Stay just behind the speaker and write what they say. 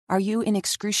Are you in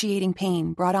excruciating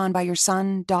pain brought on by your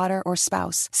son, daughter, or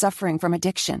spouse suffering from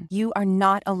addiction? You are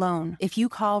not alone. If you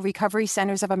call Recovery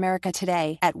Centers of America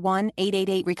today at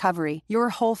 1-888-RECOVERY, your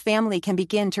whole family can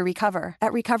begin to recover.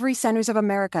 At Recovery Centers of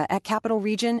America at Capital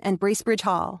Region and Bracebridge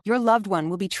Hall, your loved one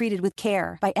will be treated with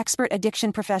care by expert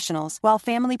addiction professionals, while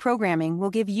family programming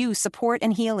will give you support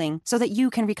and healing so that you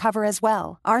can recover as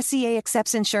well. RCA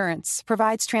accepts insurance,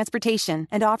 provides transportation,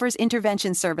 and offers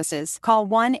intervention services. Call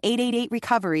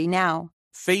 1-888-RECOVERY now.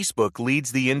 Facebook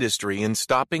leads the industry in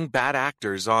stopping bad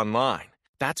actors online.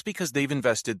 That's because they've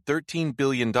invested $13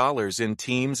 billion in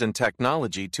teams and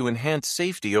technology to enhance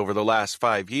safety over the last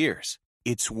 5 years.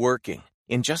 It's working.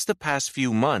 In just the past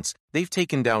few months, they've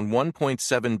taken down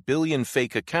 1.7 billion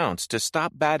fake accounts to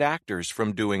stop bad actors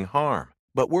from doing harm.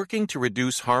 But working to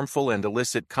reduce harmful and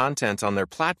illicit content on their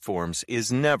platforms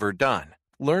is never done.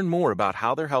 Learn more about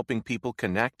how they're helping people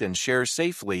connect and share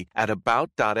safely at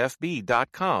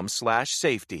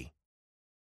about.fb.com/safety.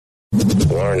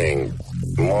 Warning.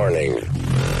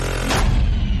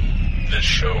 This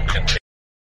show contains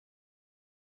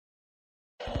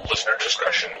listener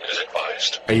discretion is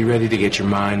advised. Are you ready to get your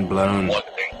mind blown? One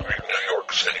angry New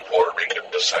York City Puerto Rican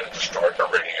decided to start a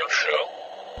radio show,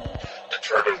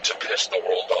 determined to piss the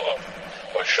world off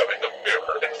by shoving a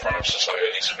mirror in front of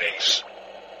society's face.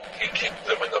 He kicked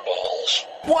them in the balls.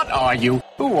 What are you?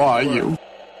 Who are you?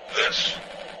 This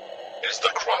is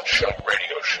the Crotch Shot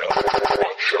Radio Show.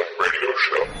 Crotch Shot Radio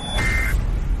Show.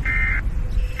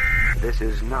 This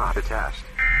is not a test.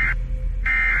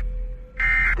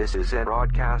 This is a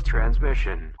broadcast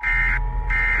transmission.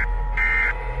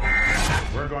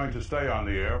 We're going to stay on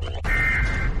the air.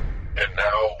 And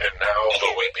now, the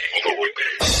Whippy.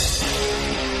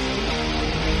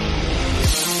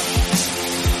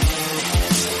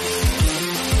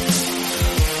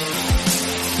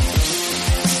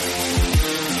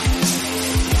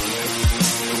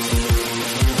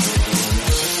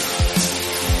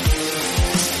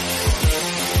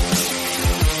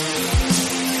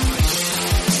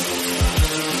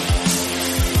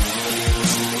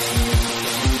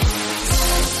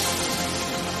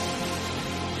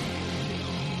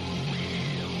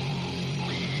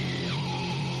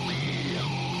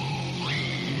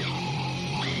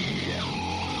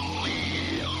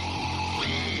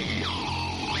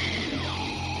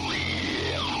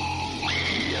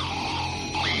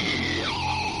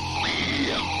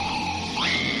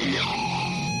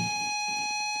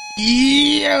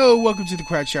 Yo, welcome to the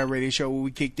Crotch Shot Radio Show, where we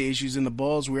kick the issues in the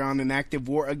balls. We're on an active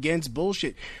war against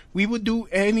bullshit. We would do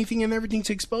anything and everything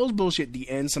to expose bullshit. The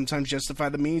end sometimes justify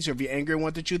the means. So if you're angry and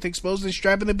want the truth exposed, then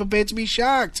strap in and prepare to be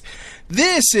shocked.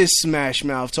 This is Smash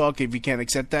Mouth Talk. If you can't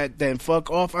accept that, then fuck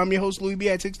off. I'm your host, Louis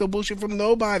B. I take no bullshit from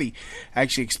nobody. I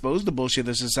actually expose the bullshit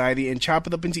of society and chop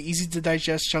it up into easy to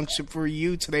digest chunks for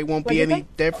you. Today won't be any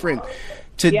different.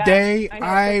 Today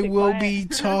I will be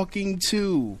talking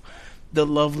to the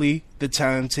lovely, the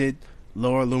talented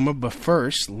Laura Loomer. But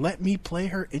first, let me play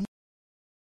her in.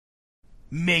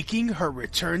 Making her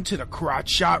return to the Crotch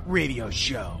Shot Radio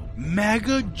Show,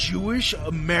 MAGA Jewish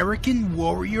American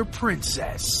warrior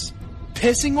princess,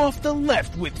 pissing off the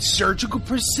left with surgical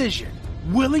precision,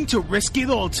 willing to risk it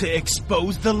all to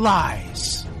expose the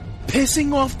lies.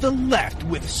 Pissing off the left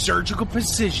with surgical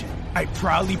precision, I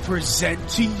proudly present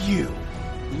to you,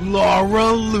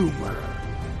 Laura Loomer.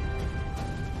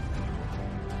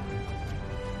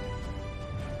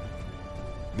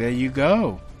 There you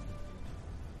go.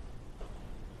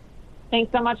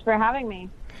 Thanks so much for having me.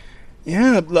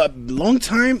 Yeah, long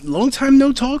time no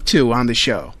talk to on the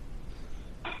show.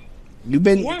 You've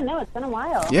been it's been a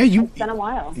while. Yeah, it's been a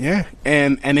while. Yeah,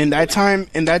 and in that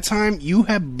time you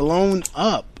have blown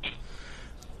up.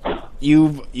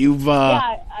 You've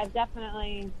I've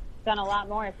definitely done a lot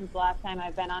more since the last time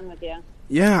I've been on with you.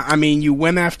 Yeah, I mean, you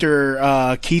went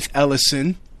after Keith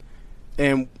Ellison,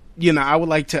 and you know, I would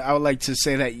like to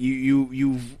say that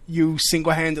you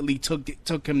single-handedly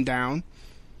took him down.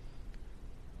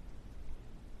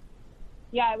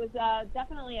 Yeah, it was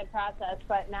definitely a process,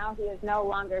 but now he is no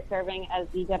longer serving as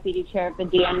the deputy chair of the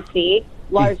DNC,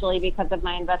 largely because of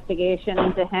my investigation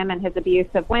into him and his abuse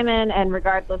of women. And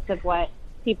regardless of what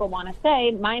people want to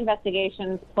say, my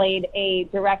investigations played a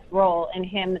direct role in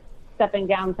him stepping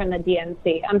down from the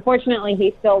DNC. Unfortunately,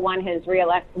 he still won his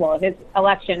his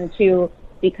election to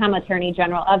become Attorney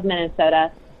General of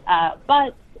Minnesota,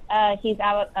 but he's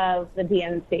out of the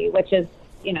DNC, which is,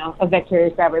 a victory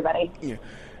for everybody. Yeah.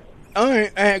 All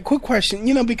right, quick question,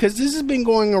 because this has been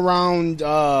going around,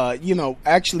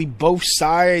 actually both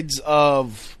sides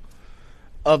of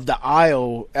the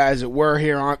aisle, as it were,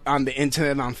 here on the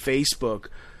internet, on Facebook.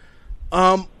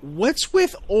 What's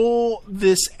with all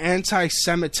this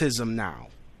anti-Semitism now?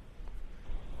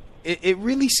 It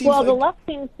really seems well, like... the left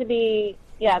seems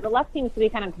to be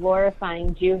kind of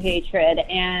glorifying Jew hatred,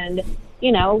 and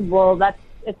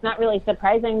it's not really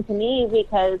surprising to me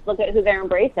because look at who they're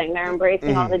embracing. They're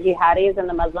embracing all the jihadis and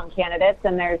the Muslim candidates,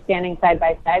 and they're standing side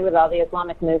by side with all the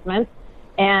Islamic movements.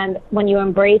 And when you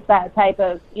embrace that type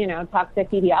of,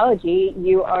 toxic ideology,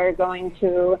 you are going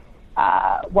to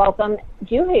welcome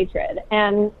Jew hatred.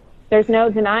 And there's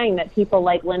no denying that people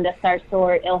like Linda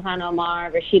Sarsour, Ilhan Omar,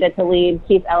 Rashida Tlaib,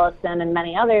 Keith Ellison, and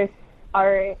many others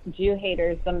are Jew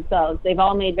haters themselves. They've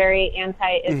all made very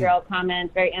anti-Israel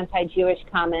comments, very anti-Jewish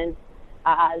comments.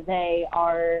 They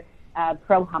are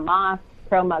pro-Hamas,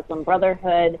 pro-Muslim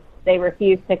Brotherhood. They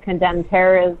refuse to condemn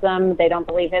terrorism. They don't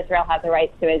believe Israel has the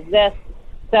right to exist.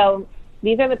 So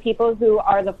these are the people who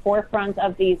are the forefront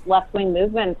of these left-wing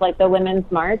movements like the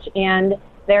Women's March, and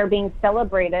they're being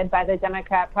celebrated by the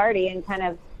Democrat Party and kind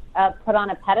of put on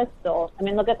a pedestal. I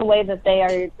mean, look at the way that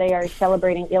they are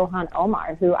celebrating Ilhan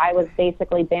Omar, who I was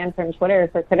basically banned from Twitter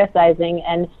for criticizing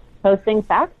and posting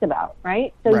facts about,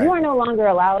 right? So you are no longer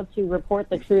allowed to report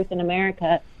the truth in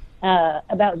America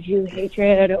about Jew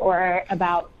hatred or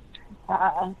about,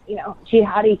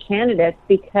 jihadi candidates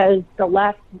because the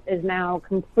left is now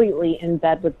completely in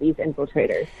bed with these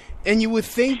infiltrators. And you would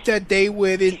think that they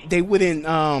would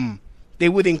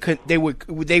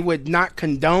not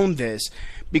condone this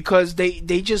because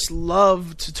they just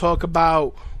love to talk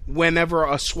about whenever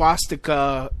a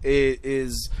swastika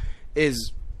is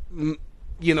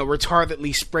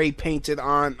retardedly spray painted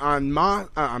on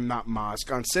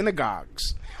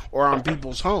synagogues or on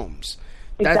people's homes.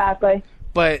 Exactly.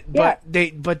 But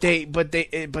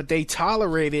they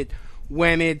tolerate it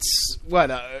when it's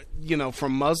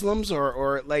from Muslims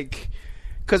or like,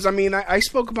 because I mean I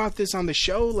spoke about this on the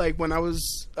show like when I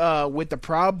was with the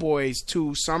Proud Boys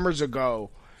 2 summers ago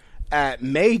at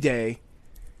May Day.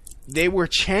 They were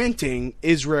chanting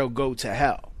 "Israel go to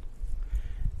hell."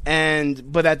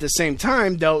 But at the same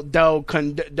time, they'll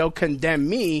condemn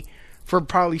me for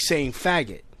probably saying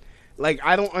faggot. Like,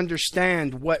 I don't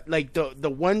understand what, like, the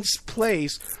one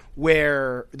place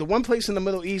in the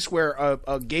Middle East where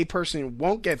a gay person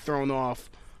won't get thrown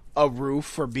off a roof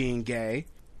for being gay,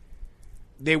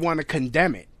 they want to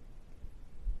condemn it.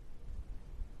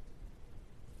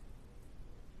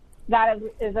 That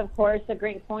is, of course, a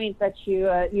great point that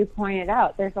you pointed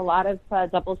out. There's a lot of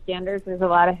double standards. There's a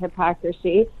lot of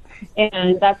hypocrisy.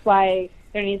 And that's why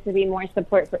there needs to be more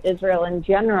support for Israel in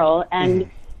general.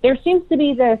 And there seems to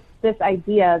be this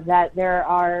idea that there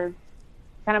are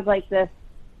kind of like this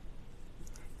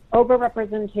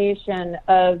overrepresentation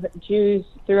of Jews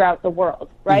throughout the world,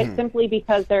 right? Simply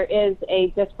because there is a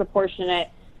disproportionate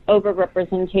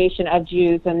overrepresentation of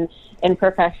Jews in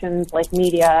professions like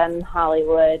media and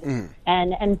Hollywood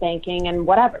and banking and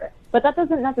whatever. But that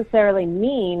doesn't necessarily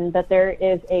mean that there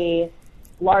is a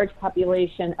large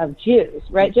population of Jews,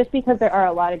 right? Just because there are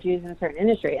a lot of Jews in a certain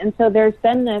industry. And so there's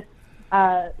been this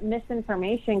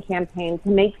misinformation campaign to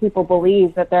make people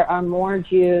believe that there are more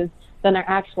Jews than there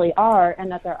actually are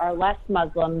and that there are less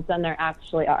Muslims than there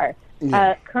actually are.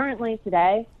 Currently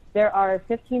today, there are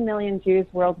 15 million Jews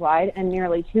worldwide and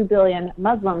nearly 2 billion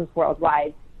Muslims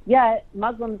worldwide. Yet,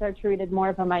 Muslims are treated more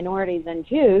of a minority than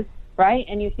Jews, right?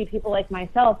 And you see people like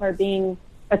myself are being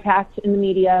attacked in the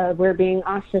media. We're being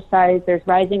ostracized. There's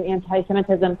rising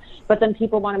anti-Semitism. But then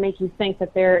people want to make you think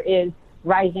that there is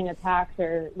rising attacks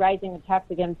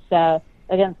against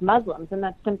Muslims. And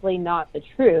that's simply not the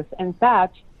truth. In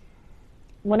fact,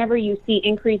 whenever you see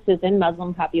increases in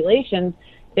Muslim populations,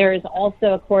 there is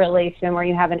also a correlation where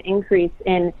you have an increase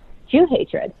in Jew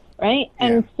hatred, right?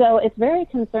 And so it's very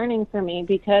concerning for me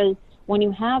because when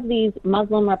you have these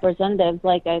Muslim representatives,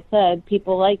 like I said,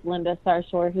 people like Linda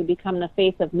Sarsour who become the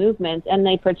face of movements and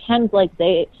they pretend like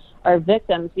they are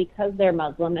victims because they're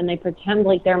Muslim and they pretend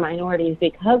like they're minorities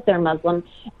because they're Muslim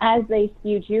as they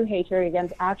spew Jew hatred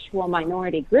against actual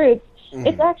minority groups,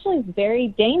 it's actually very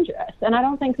dangerous. And I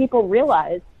don't think people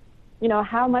realize,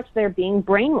 how much they're being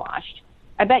brainwashed.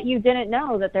 I bet you didn't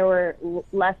know that there were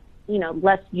less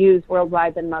Jews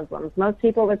worldwide than Muslims. Most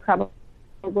people would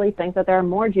probably think that there are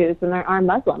more Jews than there are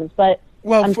Muslims, but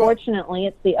unfortunately,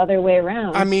 it's the other way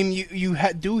around. I mean, you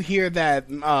do hear that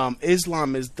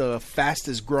Islam is the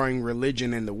fastest growing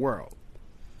religion in the world.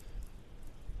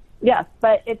 Yes,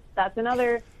 but that's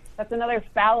another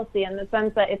fallacy in the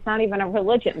sense that it's not even a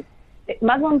religion.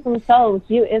 Muslims themselves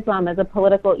view Islam as a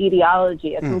political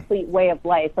ideology, a complete way of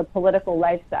life, a political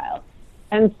lifestyle.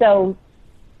 And so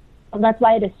that's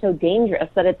why it is so dangerous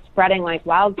that it's spreading like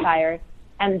wildfire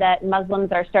and that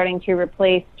Muslims are starting to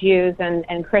replace Jews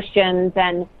and Christians.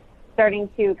 And, starting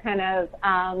to kind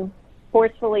of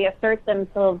forcefully assert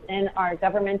themselves in our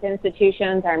government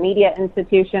institutions, our media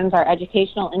institutions, our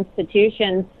educational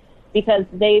institutions, because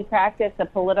they practice a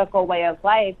political way of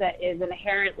life that is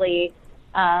inherently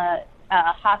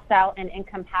hostile and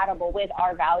incompatible with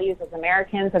our values as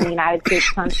Americans and the United States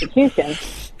Constitution.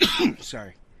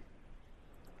 Sorry.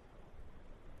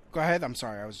 Go ahead. I'm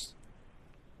sorry. I was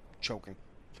choking.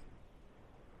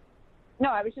 No,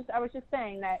 I was just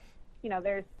saying that, you know,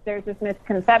 there's this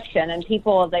misconception, and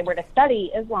people, if they were to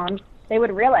study Islam, they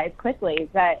would realize quickly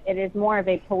that it is more of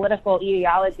a political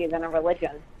ideology than a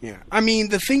religion. Yeah, I mean,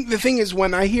 the thing is,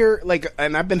 when I hear, like,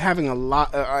 and I've been having a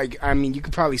lot, I mean, you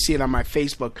could probably see it on my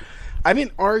Facebook. I've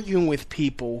been arguing with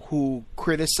people who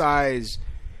criticize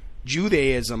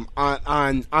Judaism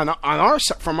on our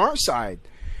from our side,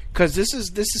 because this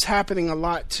is happening a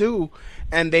lot too,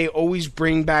 and they always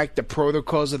bring back the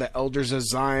protocols of the Elders of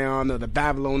Zion or the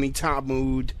Babylonian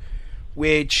Talmud,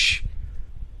 which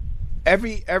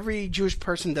every Jewish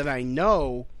person that I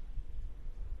know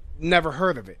never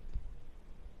heard of it.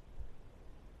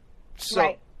 So,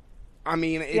 right. I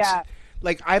mean, it's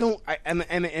like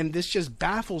and this just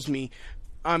baffles me.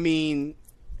 I mean,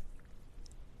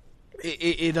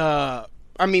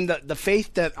 I mean, the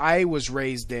faith that I was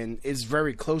raised in is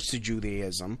very close to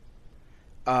Judaism,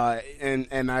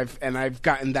 and I've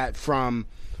gotten that from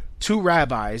two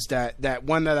rabbis, that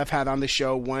one that I've had on the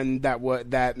show, one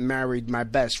that married my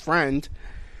best friend,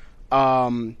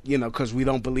 you know, because we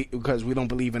don't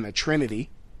believe in a Trinity.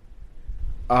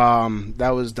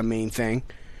 That was the main thing,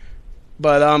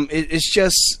 but it's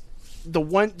just the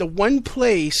one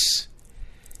place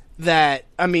that,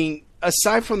 I mean,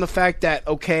 aside from the fact that,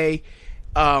 okay,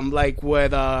 like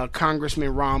what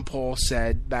Congressman Ron Paul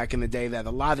said back in the day, that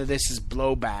a lot of this is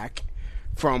blowback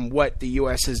from what the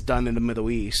U.S. has done in the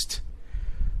Middle East.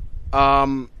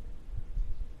 And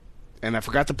I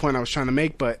forgot the point I was trying to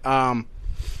make, but,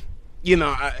 you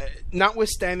know,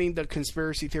 notwithstanding the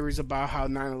conspiracy theories about how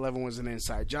 9/11 was an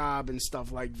inside job and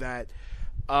stuff like that,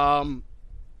 and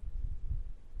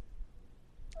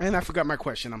I forgot my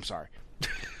question, I'm sorry.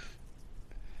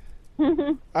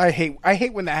 I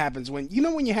hate when that happens, when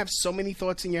you have so many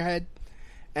thoughts in your head,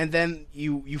 and then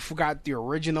you forgot the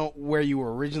original, where you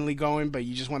were originally going, but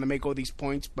you just want to make all these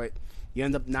points, but you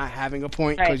end up not having a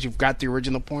point because you've got the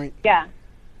original point. Yeah.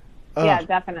 Yeah,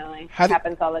 definitely.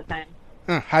 Happens all the time.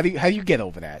 How do you get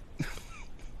over that?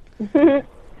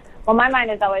 Well, my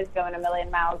mind is always going a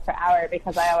million miles per hour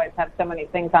because I always have so many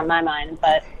things on my mind,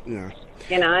 but you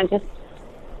know, I just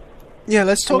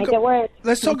let's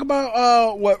talk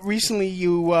about what recently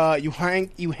you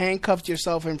handcuffed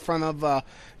yourself in front of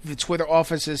the Twitter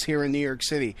offices here in New York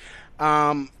City.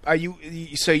 Are you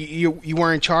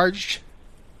weren't charged?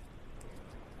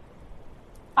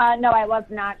 No, I was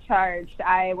not charged.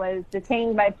 I was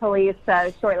detained by police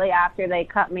shortly after they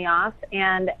cut me off.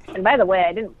 And by the way,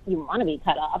 I didn't even want to be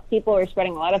cut off. People were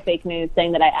spreading a lot of fake news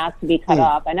saying that I asked to be cut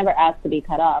off. I never asked to be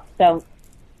cut off. So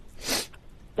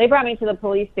they brought me to the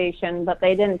police station, but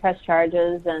they didn't press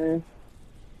charges, and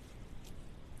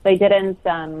they didn't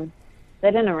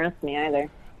arrest me either.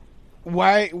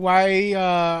 Why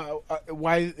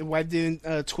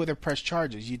didn't Twitter press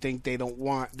charges? You think they don't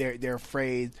want? They're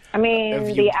afraid. I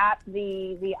mean, the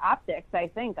optics. I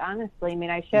think, honestly. I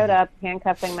mean, I showed up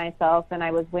handcuffing myself, and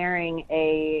I was wearing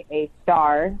a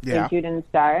star, a Judan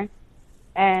star,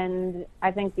 and I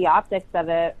think the optics of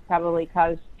it probably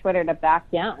caused Twitter to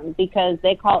back down, because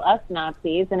they call us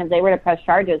Nazis, and if they were to press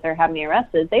charges or have me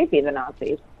arrested, they'd be the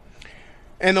Nazis.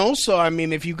 And also, I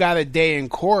mean, if you got a day in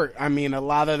court, I mean, a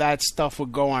lot of that stuff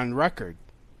would go on record.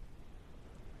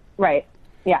 Right.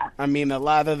 Yeah. I mean, a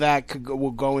lot of that will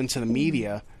go into the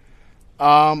media.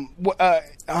 And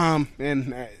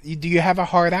do you have a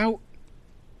hard out?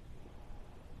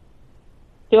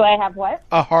 Do I have what?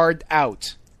 A hard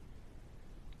out.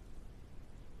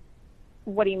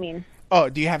 What do you mean? Oh,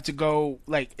 do you have to go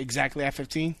like exactly at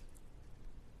 15?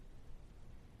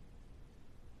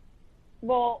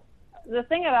 Well, the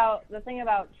thing about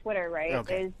Twitter, right,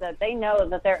 is that they know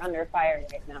that they're under fire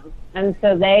right now, and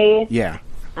so they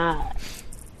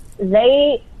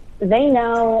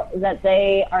know that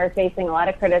they are facing a lot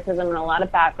of criticism and a lot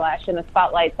of backlash, and the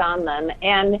spotlight's on them,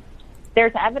 and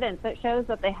there's evidence that shows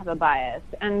that they have a bias,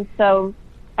 and so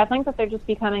I think that they're just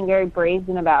becoming very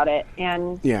brazen about it,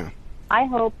 and I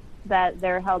hope that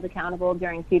they're held accountable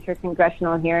during future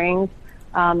congressional hearings.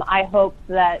 I hope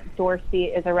that Dorsey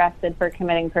is arrested for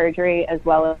committing perjury, as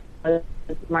well as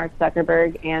Mark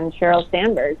Zuckerberg and Sheryl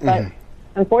Sandberg. But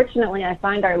unfortunately, I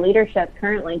find our leadership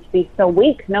currently to be so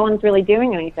weak. No one's really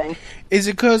doing anything. Is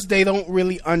it because they don't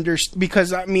really understand?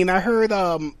 Because, I mean, I heard,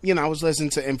 I was listening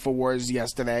to InfoWars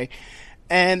yesterday,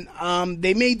 and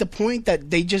they made the point that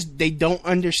they don't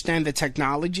understand the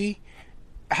technology.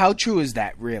 How true is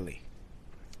that, really?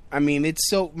 I mean, it's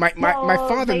so... My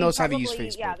father knows how to use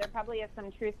Facebook. Yeah, there probably is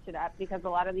some truth to that, because a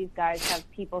lot of these guys have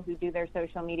people who do their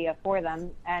social media for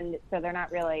them, and so they're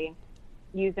not really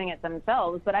using it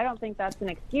themselves. But I don't think that's an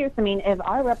excuse. I mean, if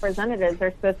our representatives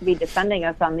are supposed to be defending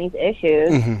us on these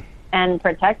issues and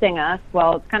protecting us,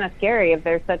 well, it's kind of scary if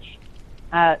they're such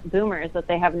boomers that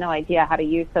they have no idea how to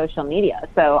use social media.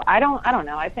 So I don't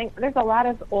know. I think there's a lot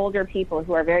of older people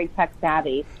who are very tech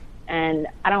savvy, and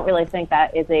I don't really think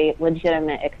that is a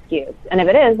legitimate excuse. And if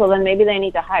it is, well, then maybe they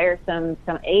need to hire some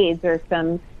aides or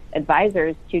some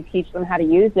advisors to teach them how to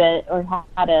use it, or how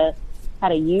to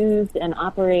use and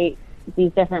operate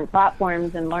these different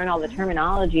platforms and learn all the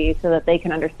terminology so that they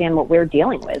can understand what we're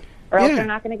dealing with. Or else they're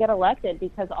not going to get elected,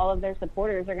 because all of their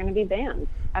supporters are going to be banned.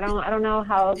 I don't know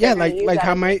how. Like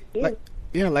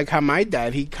how my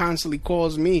dad, he constantly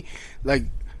calls me like,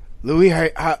 Louis,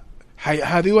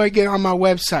 how do I get on my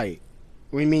website?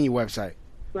 What do you mean your website?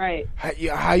 Right.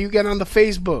 How you get on the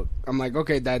Facebook? I'm like,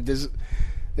 okay, Dad, this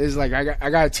is like, I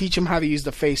got to teach him how to use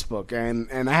the Facebook.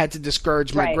 And I had to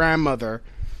discourage my grandmother.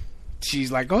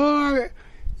 She's like, oh,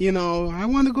 I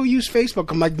want to go use Facebook.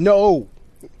 I'm like, no.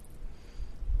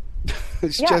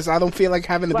 It's just, I don't feel like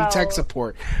having to be tech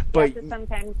support. But you have to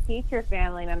sometimes teach your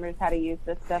family members how to use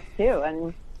this stuff too.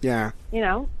 And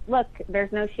look,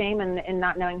 there's no shame in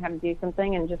not knowing how to do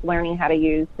something and just learning how to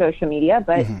use social media.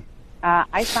 But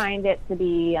I find it to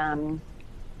be,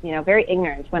 very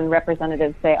ignorant when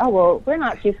representatives say, oh, well, we're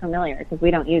not too familiar because we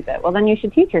don't use it. Well, then you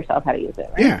should teach yourself how to use it,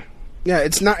 right? Yeah,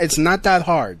 it's not that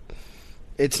hard.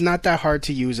 It's not that hard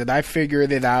to use it. I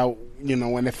figured it out,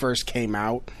 when it first came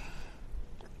out.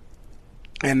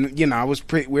 And, I was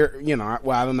I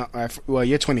don't know. Well,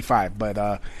 you're 25,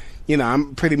 but,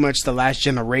 I'm pretty much the last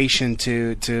generation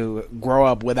to grow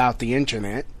up without the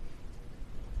internet.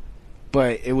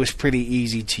 But it was pretty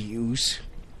easy to use.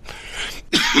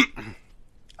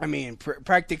 I mean,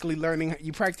 practically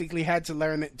you practically had to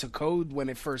learn it to code when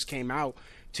it first came out,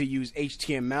 to use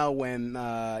HTML when,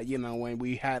 when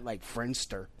we had like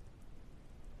Friendster.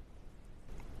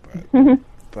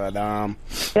 But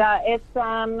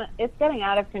it's getting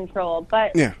out of control.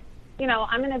 But I'm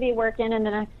going to be working in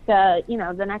the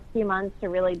next few months to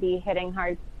really be hitting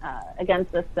hard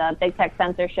against this big tech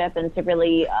censorship, and to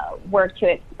really work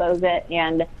to expose it.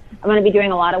 And I'm going to be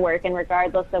doing a lot of work, and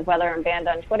regardless of whether I'm banned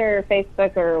on Twitter or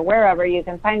Facebook or wherever, you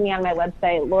can find me on my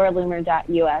website,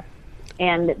 lauraloomer.us.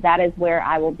 And that is where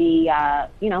I will be,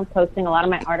 posting a lot of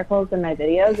my articles and my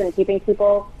videos and keeping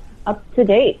people up to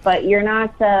date. But you're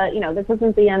not, this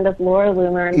isn't the end of Laura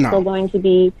Loomer. I'm still going to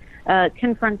be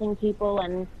confronting people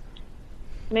and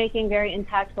making very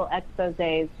impactful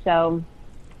exposés. So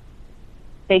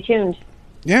stay tuned.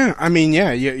 Yeah, I mean,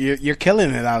 you're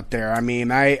killing it out there. I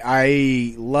mean,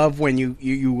 I love when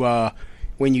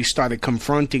when you started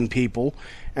confronting people,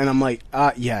 and I'm like,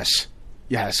 yes,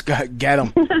 get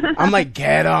them. I'm like,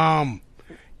 get them.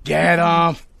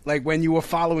 Like when you were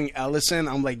following Ellison,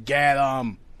 I'm like, get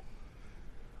them.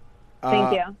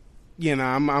 Thank you.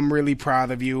 I'm really proud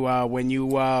of you. When you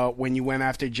went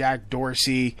after Jack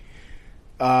Dorsey,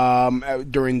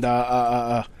 during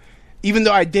the even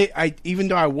though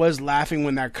I was laughing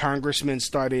when that congressman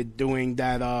started doing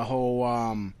that whole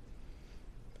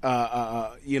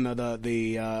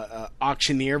the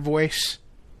auctioneer voice.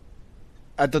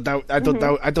 I thought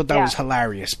that was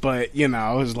hilarious, but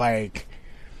I was like,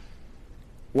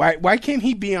 why can't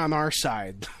he be on our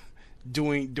side?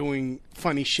 doing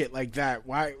funny shit like that.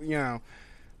 Why,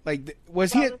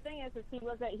 was he? The thing is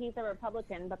he's a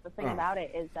Republican, but the thing about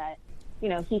it is that,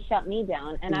 he shut me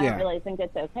down, and I don't really think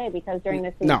it's okay, because during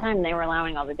this time they were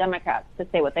allowing all the Democrats to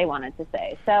say what they wanted to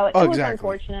say. So it was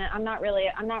unfortunate. I'm not really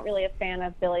a fan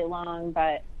of Billy Long,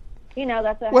 but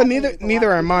that's what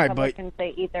neither am I. But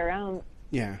they eat their own.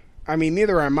 Yeah, I mean,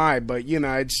 neither am I. But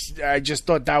I just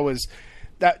thought that was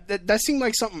that seemed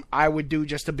like something I would do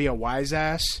just to be a wise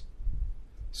ass.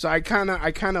 So I kind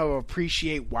of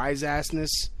appreciate wise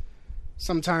assness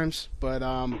sometimes, but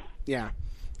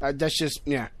that's just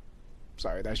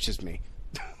sorry, that's just me.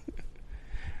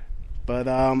 But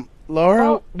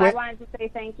Laura, I wanted to say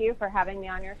thank you for having me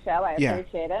on your show. I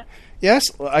appreciate it. Yes,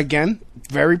 again,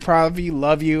 very proud of you.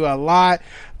 Love you a lot.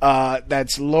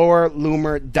 That's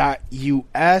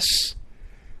lauraloomer.us.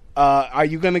 Are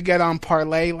you gonna get on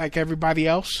Parlay like everybody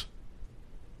else?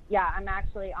 Yeah, I'm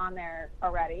actually on there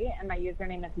already, and my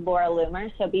username is Laura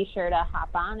Loomer. So be sure to hop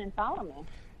on and follow me.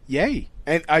 Yay!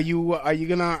 And are you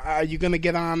gonna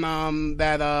get on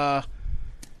that?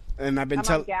 And I've been I'm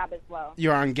on Gab as well.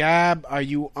 You're on Gab. Are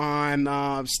you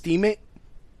on Steam It?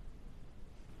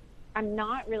 I'm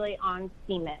not really on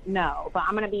Steam It, no, but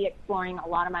I'm going to be exploring a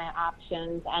lot of my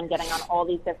options and getting on all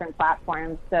these different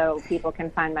platforms so people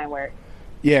can find my work.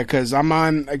 Yeah, because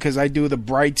I do the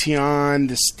Brighteon,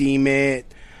 the Steam It,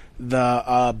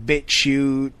 the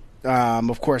BitChute.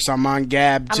 Of course, I'm on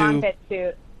Gab too.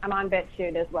 I'm on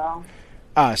BitChute as well.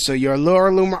 So you're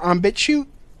Laura Loomer on BitChute?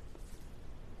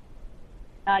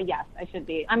 Yes, I should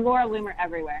be. I'm Laura Loomer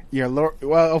everywhere. You're Laura.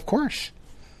 Well, of course.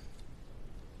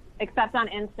 Except on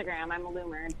Instagram, I'm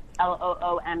Loomered.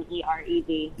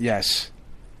 Loomered. Yes.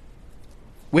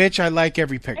 Which I like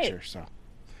every picture. Great. So,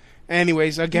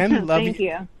 anyways, again, love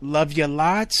you. Love you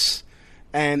lots,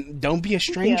 and don't be a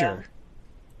stranger.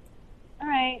 All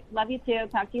right, love you too.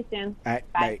 Talk to you soon. All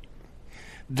right, bye.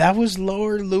 That was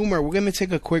Laura Loomer. We're gonna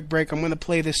take a quick break. I'm gonna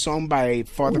play this song by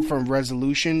Farther From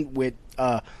Resolution with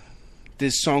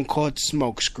this song called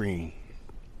Smokescreen.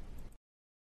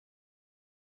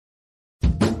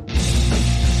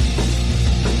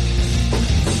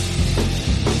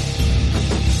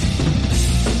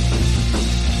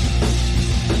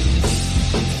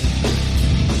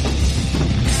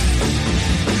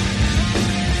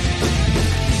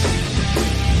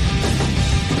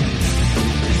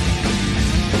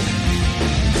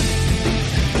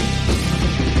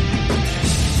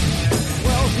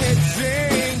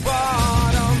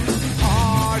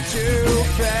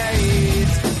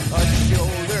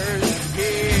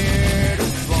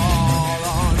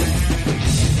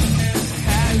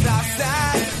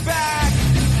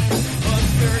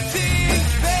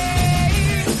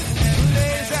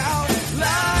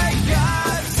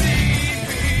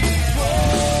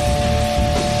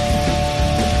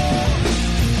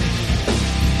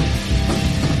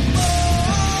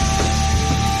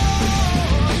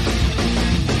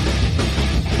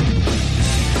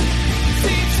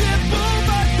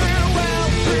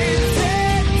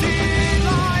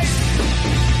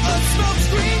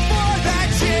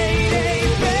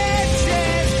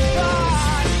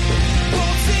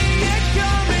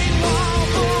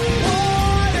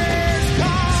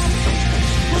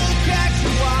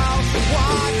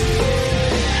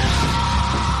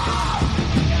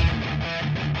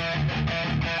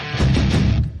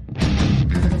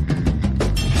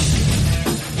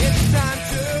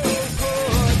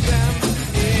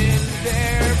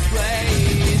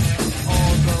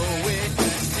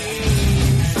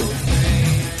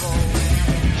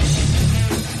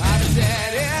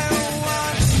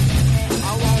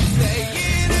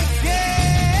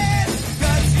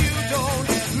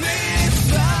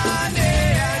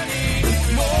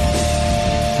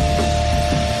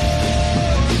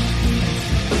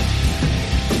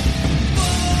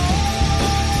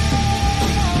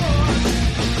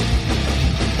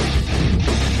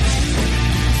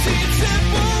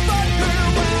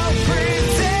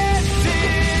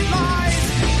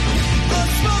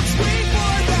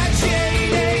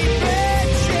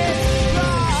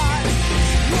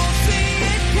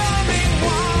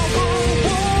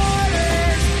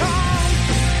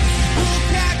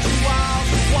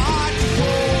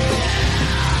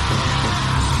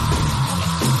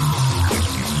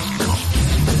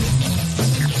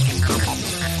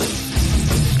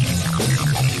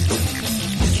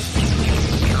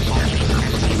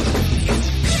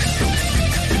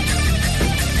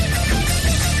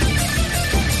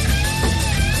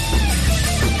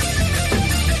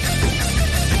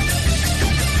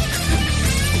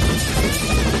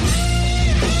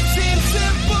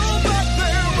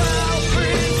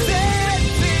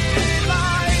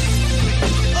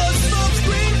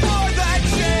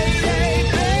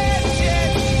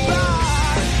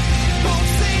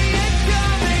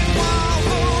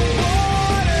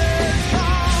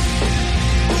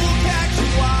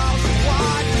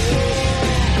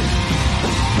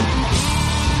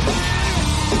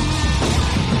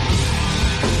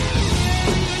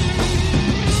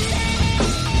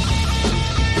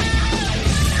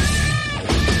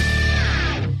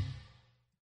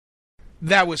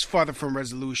 That was Farther From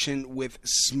Resolution with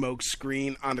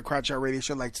Smokescreen on the Crotch Out Radio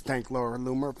Show. I'd like to thank Laura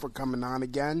Loomer for coming on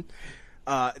again.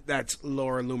 That's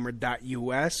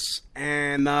lauraloomer.us.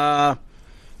 And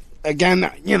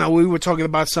again, you know, we were talking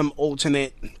about some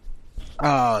alternate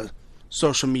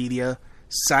social media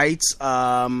sites.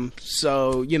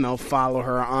 So, you know, follow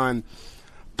her on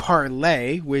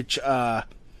Parlay, which, how's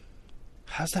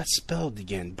that spelled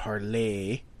again?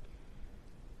 Parlay.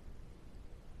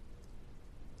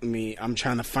 I'm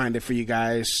trying to find it for you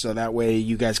guys so that way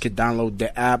you guys can download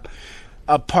the app.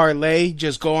 A Parlay,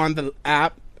 just go on the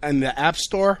app in the App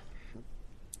Store.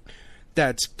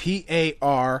 That's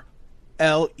Parler.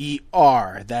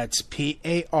 That's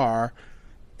Parler.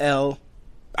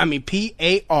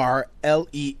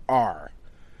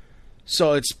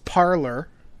 So it's parlor,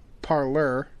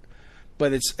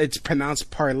 but it's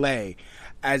pronounced parlay,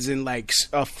 as in like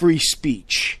a free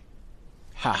speech.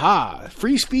 Haha,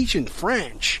 free speech in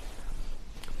French.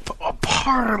 A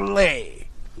parlay.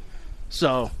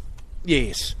 So,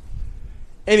 yes.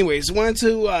 Anyways, wanted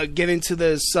to get into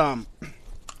this. Some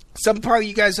part of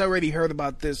you guys already heard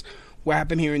about this. What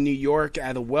happened here in New York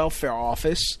at a welfare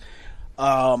office?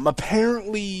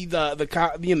 Apparently, the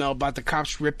cop, about the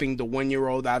cops ripping the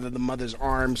 1-year-old out of the mother's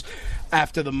arms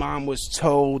after the mom was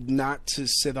told not to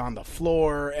sit on the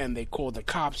floor, and they called the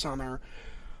cops on her.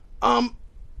 A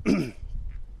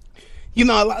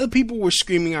lot of people were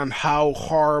screaming on how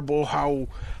horrible,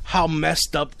 how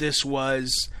messed up this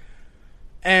was.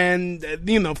 And,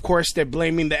 of course, they're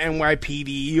blaming the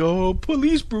NYPD. Oh,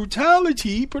 police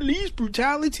brutality.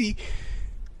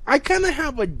 I kind of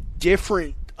have a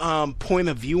different point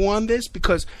of view on this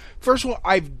because, first of all,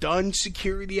 I've done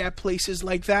security at places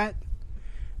like that.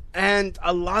 And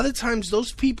a lot of times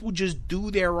those people just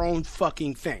do their own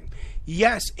fucking thing.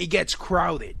 Yes, it gets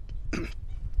crowded.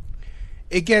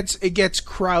 It gets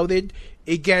crowded.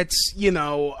 It gets,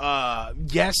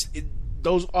 yes,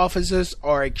 those offices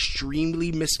are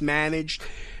extremely mismanaged.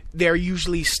 They're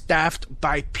usually staffed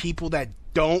by people that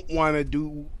don't want to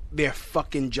do their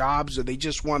fucking jobs, or they're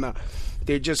just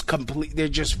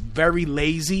very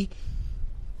lazy.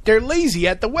 They're lazy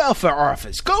at the welfare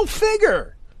office. Go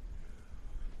figure.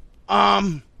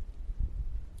 And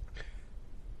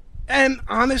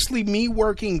honestly, me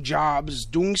working jobs,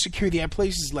 doing security at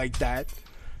places like that,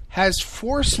 has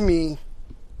forced me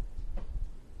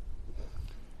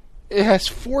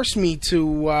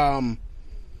to,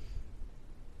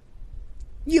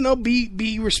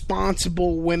 be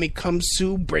responsible when it comes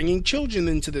to bringing children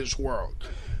into this world.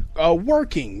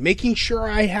 Working, making sure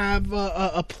I have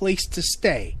a place to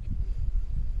stay.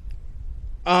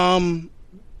 It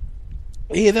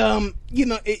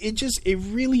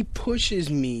really pushes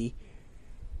me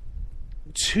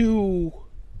to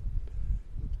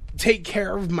take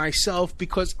care of myself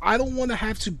because I don't want to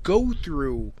have to go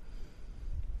through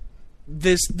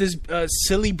this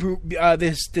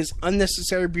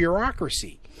unnecessary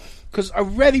bureaucracy. Because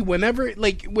already, whenever,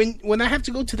 when I have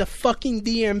to go to the fucking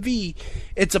DMV,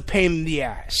 it's a pain in the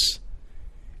ass.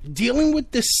 Dealing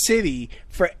with the city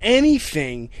for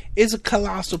anything is a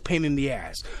colossal pain in the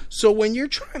ass. So when you're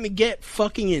trying to get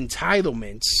fucking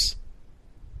entitlements,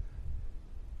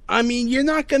 you're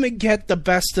not going to get the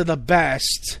best of the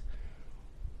best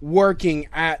working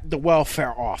at the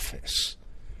welfare office,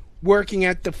 working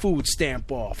at the food stamp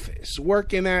office,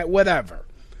 working at whatever.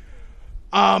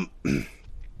 And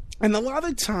a lot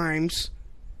of times,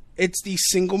 it's these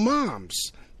single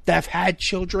moms that have had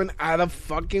children out of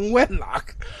fucking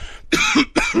wedlock.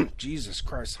 Jesus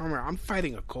Christ, Homer, I'm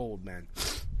fighting a cold, man.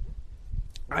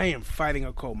 I am fighting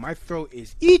a cold. My throat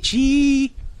is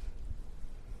itchy.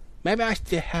 Maybe I should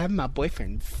have my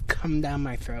boyfriend come down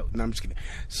my throat. No, I'm just kidding.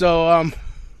 So,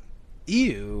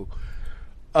 ew.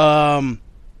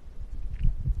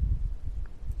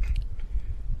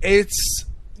 It's,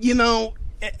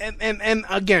 and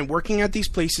again, working at these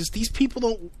places, these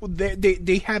people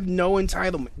they have no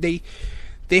entitlement.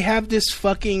 They have this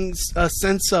fucking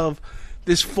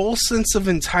this false sense of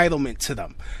entitlement to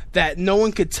them, that no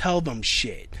one could tell them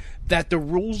shit, that the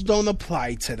rules don't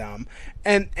apply to them,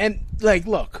 and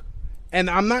look, and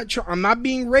I'm not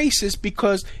being racist,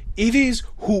 because it is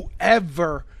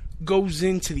whoever goes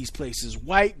into these places,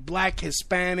 white, black,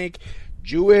 Hispanic,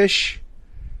 Jewish,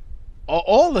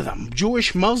 all of them,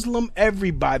 Jewish, Muslim,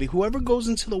 everybody, whoever goes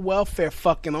into the welfare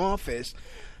fucking office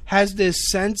has this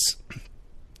sense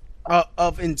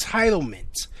of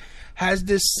entitlement, has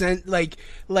this sense like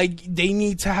they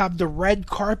need to have the red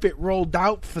carpet rolled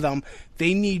out for them.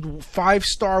 They need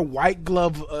 5-star white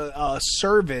glove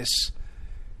service,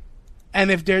 and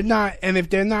if they're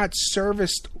not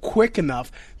serviced quick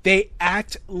enough, they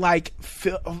act like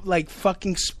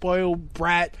fucking spoiled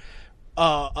brat,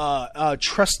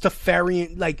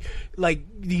 trustafarian, like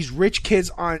these rich kids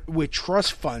aren't with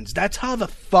trust funds. That's how the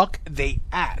fuck they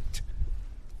act.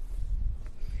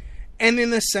 And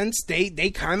in a sense,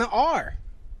 they kind of are.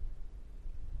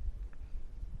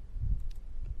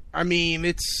 I mean,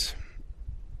 it's,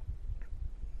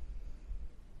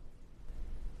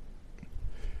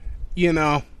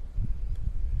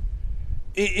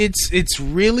 It's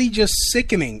really just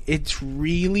sickening. It's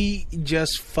really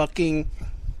just fucking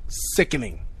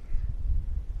sickening.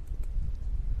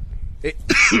 It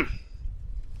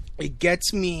it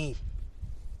gets me.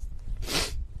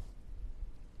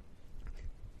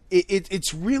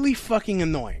 It's really fucking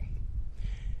annoying.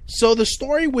 So the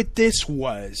story with this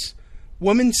was,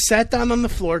 woman sat down on the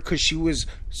floor because she was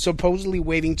supposedly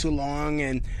waiting too long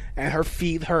and her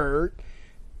feet hurt.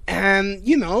 And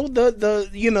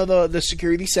the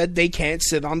security said they can't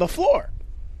sit on the floor.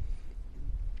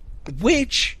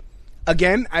 Which,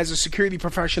 again, as a security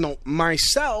professional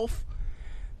myself,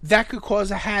 that could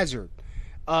cause a hazard.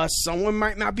 Someone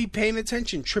might not be paying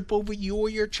attention, trip over you or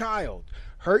your child,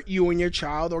 hurt you and your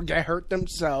child, or get hurt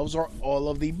themselves, or all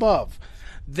of the above.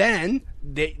 Then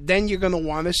you're gonna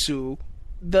want to sue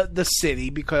the city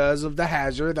because of the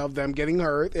hazard of them getting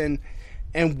hurt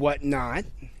and whatnot.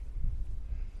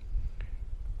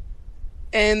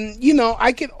 And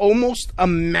I could almost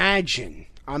imagine.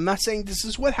 I'm not saying this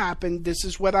is what happened. This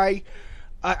is what I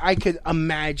could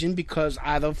imagine because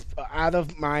out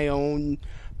of my own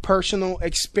personal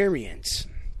experience.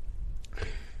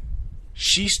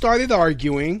 She started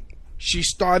arguing. She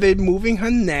started moving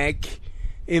her neck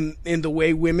in the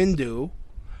way women do.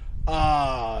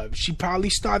 She probably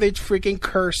started freaking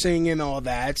cursing and all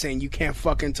that, saying you can't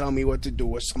fucking tell me what to do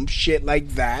or some shit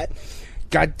like that.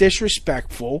 Got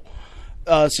disrespectful.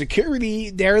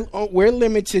 Security, we're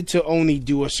limited to only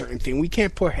do a certain thing. We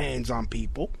can't put hands on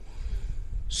people.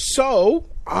 So,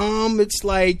 it's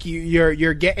like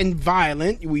you're getting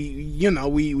violent.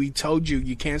 We told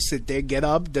you can't sit there, get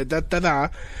up, da da da da.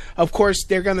 Of course,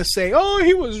 they're gonna say, "Oh,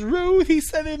 he was rude. He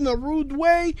said it in a rude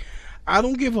way." I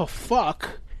don't give a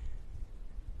fuck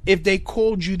if they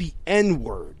called you the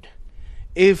N-word.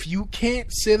 If you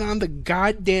can't sit on the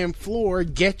goddamn floor,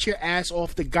 get your ass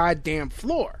off the goddamn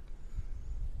floor.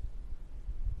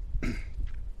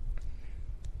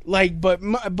 Like, but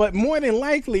more than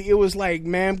likely, it was like,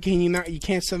 ma'am, you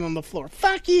can't sit on the floor.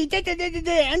 Fuck you.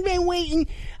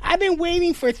 I've been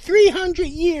waiting for 300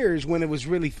 years when it was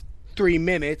really 3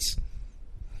 minutes.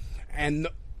 And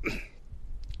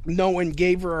no one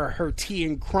gave her tea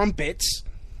and crumpets.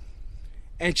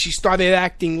 And she started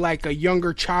acting like a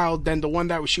younger child than the one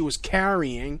that she was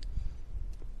carrying.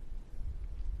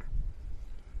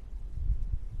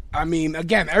 I mean,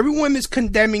 again, everyone is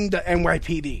condemning the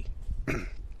NYPD.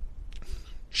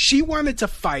 She wanted to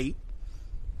fight.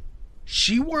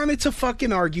 She wanted to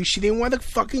fucking argue. She didn't want to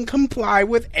fucking comply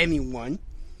with anyone.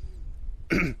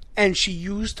 And she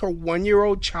used her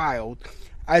 1-year-old child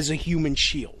as a human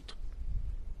shield.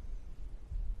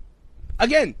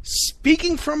 Again,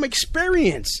 speaking from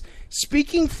experience.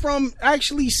 Speaking from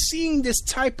actually seeing this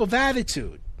type of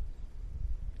attitude.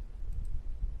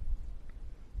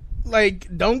 Like,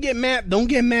 don't get mad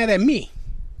at me.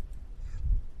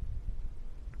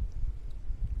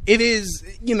 It is,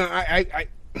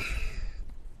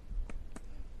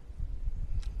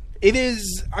 it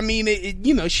is, I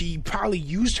mean, she probably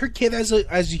used her kid as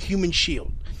a human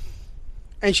shield.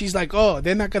 And she's like, oh,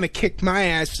 they're not going to kick my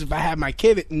ass if I have my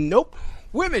kid. Nope.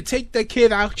 We're going to take the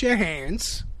kid out your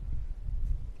hands.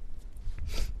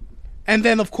 And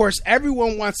then, of course,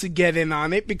 everyone wants to get in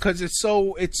on it because it's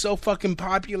so fucking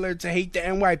popular to hate the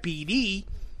NYPD.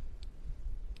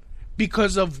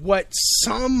 Because of what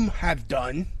some have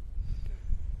done.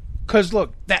 Because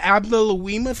look, the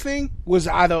Abdulawima thing was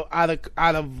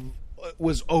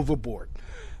was overboard.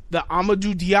 The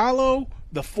Amadou Diallo,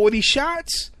 the 40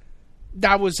 shots,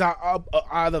 that was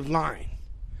out of line.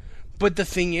 But the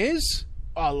thing is,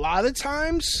 a lot of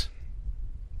times,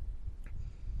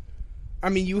 I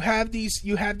mean, you have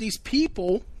these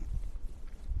people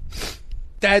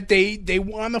that they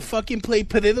want to fucking play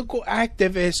political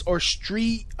activist or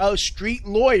street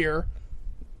lawyer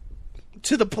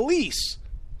to the police.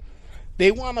 They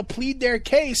want to plead their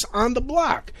case on the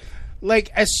block.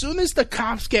 Like, as soon as the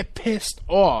cops get pissed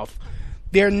off,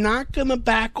 they're not going to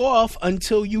back off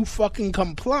until you fucking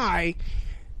comply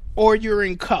or you're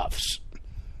in cuffs.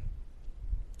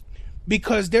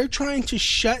 Because they're trying to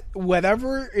shut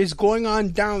whatever is going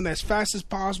on down as fast as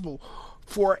possible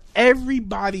for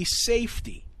everybody's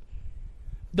safety.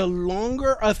 The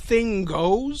longer a thing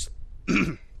goes,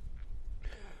 the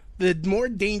more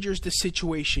dangerous the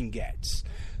situation gets.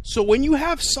 So when you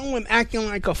have someone acting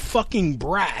like a fucking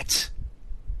brat,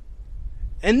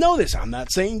 and notice, I'm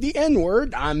not saying the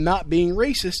N-word, I'm not being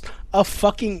racist, a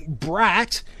fucking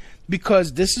brat,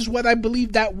 because this is what I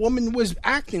believe that woman was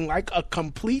acting like, a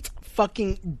complete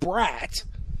fucking brat,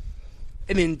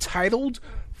 an entitled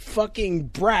fucking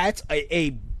brat,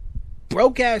 a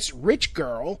broke-ass rich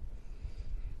girl.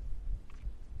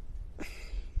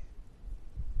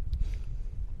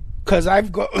 Because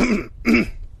I've got, if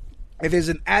there's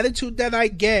an attitude that I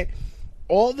get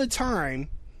all the time,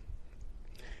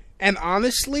 and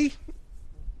honestly,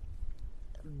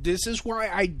 this is why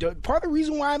part of the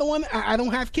reason why I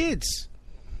don't have kids.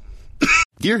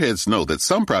 Gearheads know that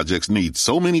some projects need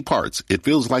so many parts, it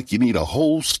feels like you need a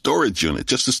whole storage unit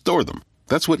just to store them.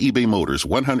 That's what eBay Motors'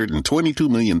 122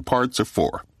 million parts are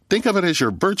for. Think of it as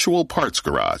your virtual parts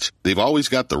garage. They've always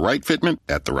got the right fitment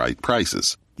at the right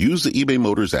prices. Use the eBay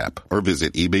Motors app or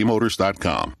visit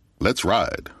ebaymotors.com. Let's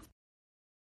ride.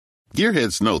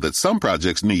 Gearheads know that some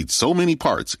projects need so many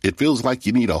parts, it feels like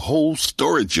you need a whole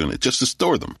storage unit just to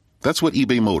store them. That's what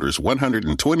eBay Motors'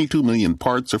 122 million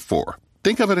parts are for.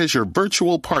 Think of it as your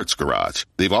virtual parts garage.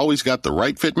 They've always got the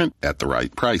right fitment at the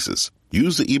right prices.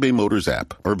 Use the eBay Motors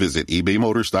app or visit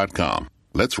ebaymotors.com.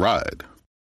 Let's ride.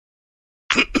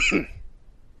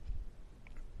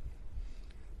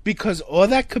 Because all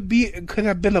that could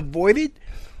have been avoided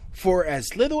for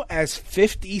as little as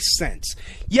 50 cents.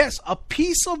 Yes, a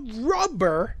piece of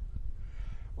rubber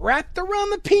wrapped around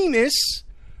the penis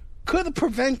could have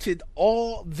prevented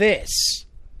all this.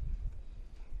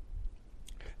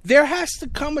 There has to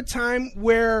come a time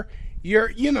where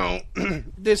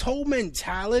this whole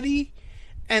mentality,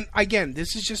 and again,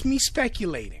 this is just me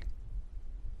speculating.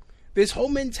 This whole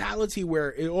mentality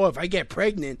where, if I get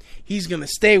pregnant, he's going to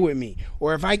stay with me.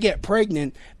 Or if I get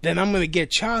pregnant, then I'm going to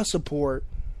get child support.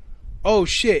 Oh,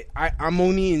 shit, I'm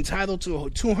only entitled to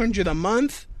 $200 a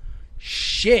month?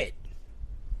 Shit.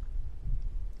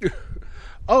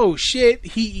 Oh, shit,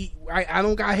 I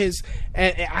don't got his,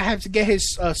 I have to get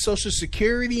his Social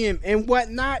Security and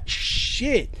whatnot?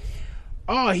 Shit.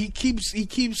 Oh, he keeps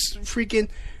freaking,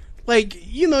 like,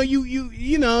 you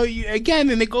again,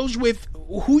 and it goes with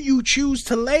who you choose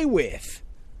to lay with.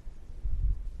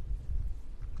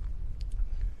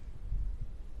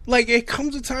 Like, it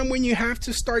comes a time when you have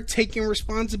to start taking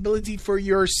responsibility for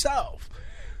yourself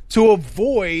to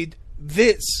avoid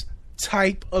this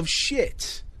type of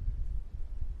shit.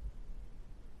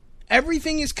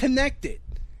 Everything is connected.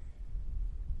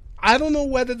 I don't know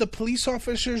whether the police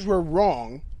officers were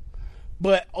wrong,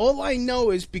 but all I know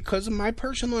is because of my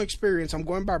personal experience, I'm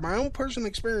going by my own personal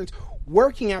experience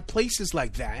working at places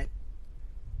like that,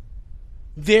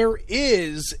 there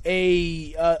is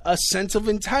a sense of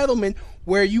entitlement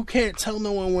where you can't tell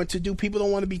no one what to do. People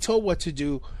don't want to be told what to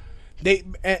do.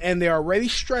 They're already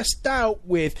stressed out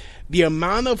with the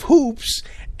amount of hoops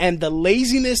and the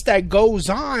laziness that goes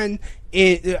on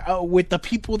with the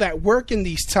people that work in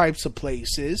these types of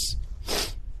places,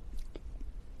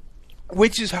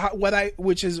 which is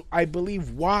I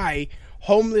believe why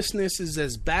homelessness is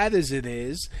as bad as it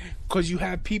is, because you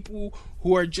have people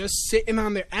who are just sitting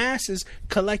on their asses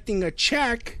collecting a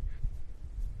check,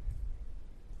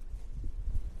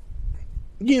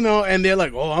 and they're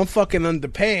like, oh, I'm fucking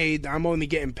underpaid. I'm only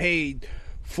getting paid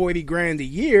 $40,000 a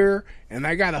year, and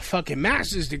I got a fucking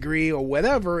master's degree or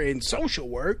whatever in social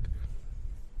work.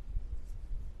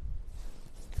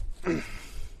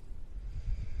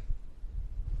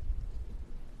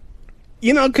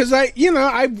 Because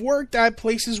I've worked at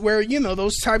places where,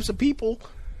 those types of people,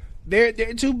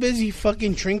 they're too busy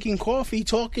fucking drinking coffee,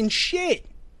 talking shit,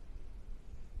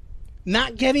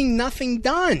 not getting nothing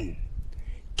done,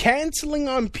 canceling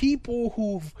on people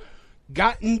who've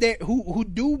gotten there, who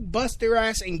do bust their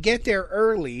ass and get there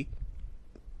early,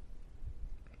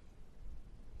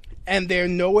 and they're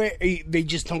nowhere. They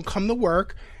just don't come to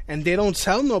work. And they don't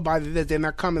tell nobody that they're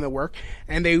not coming to work,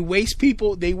 and they waste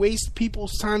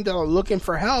people's time that are looking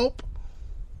for help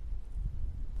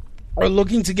or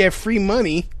looking to get free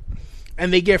money,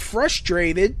 and they get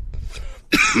frustrated,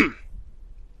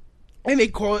 and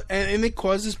it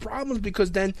causes problems,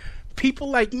 because then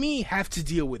people like me have to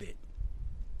deal with it.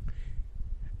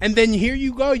 And then here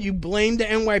you go, you blame the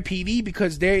NYPD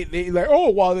because they like,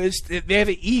 oh, well, they're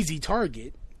the easy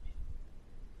target.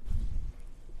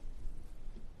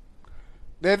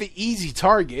 They're the easy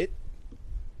target.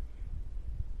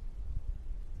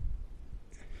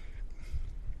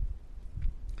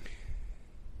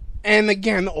 And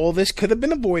again, all this could have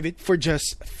been avoided for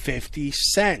just 50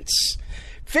 cents.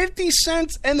 50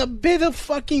 cents and a bit of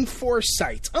fucking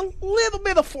foresight. A little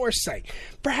bit of foresight.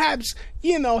 Perhaps,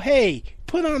 hey,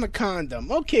 put on a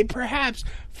condom. Okay, perhaps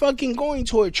fucking going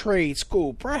to a trade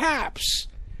school. Perhaps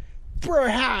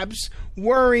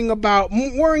worrying about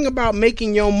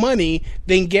making your money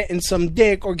than getting some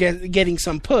dick or getting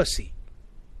some pussy.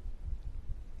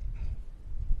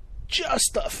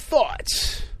 Just a thought.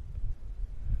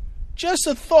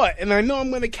 And I know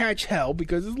I'm going to catch hell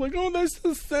because it's like, oh, that's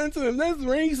so sensitive, that's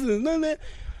racist, none of that.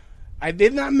 I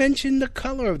did not mention the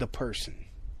color of the person.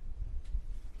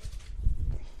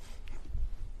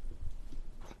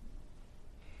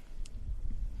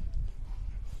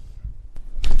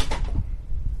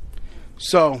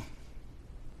 So,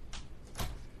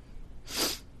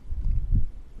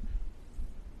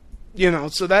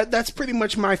 so that's pretty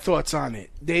much my thoughts on it.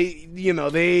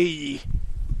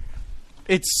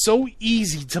 It's so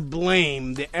easy to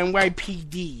blame the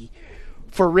NYPD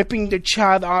for ripping the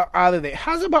child out of there.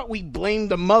 How's about we blame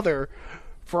the mother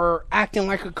for acting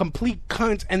like a complete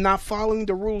cunt and not following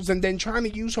the rules and then trying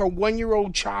to use her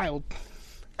 1-year-old child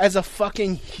as a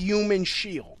fucking human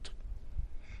shield?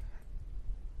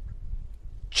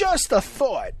 Just a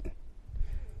thought.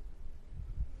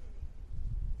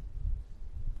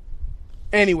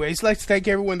 Anyways, let's thank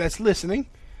everyone that's listening.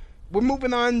 We're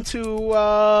moving on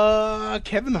to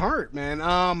Kevin Hart, man.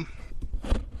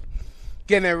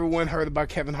 Again, everyone heard about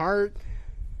Kevin Hart.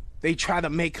 They try to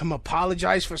make him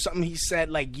apologize for something he said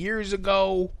like years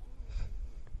ago.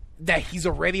 That he's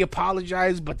already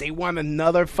apologized, but they want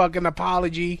another fucking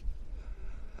apology.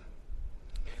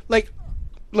 Like,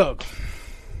 look.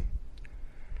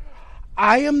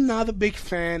 I am not a big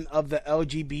fan of the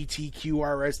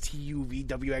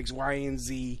LGBTQRSTUVWXY and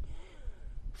Z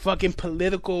fucking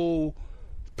political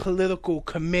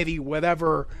committee,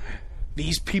 whatever.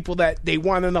 These people that they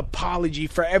want an apology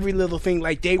for every little thing,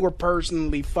 like they were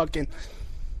personally fucking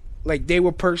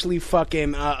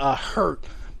hurt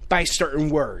by certain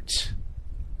words.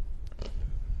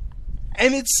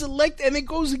 And it's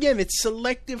it's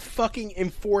selective fucking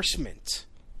enforcement.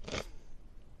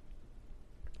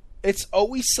 It's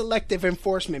always selective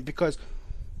enforcement because,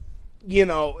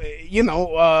 what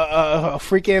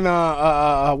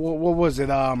was it?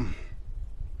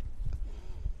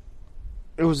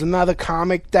 It was another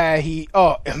comic that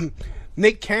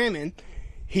Nick Cannon,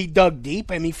 he dug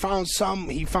deep and he found some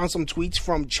tweets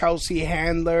from Chelsea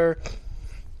Handler.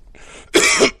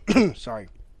 Sorry.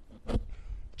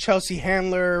 Chelsea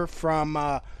Handler, from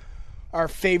our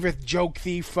favorite joke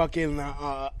thief, fucking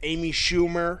Amy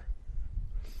Schumer.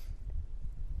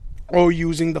 Oh,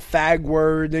 using the fag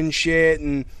word and shit,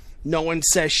 and no one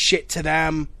says shit to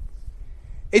them.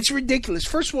 It's ridiculous.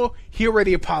 First of all, he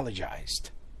already apologized.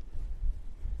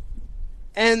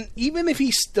 And even if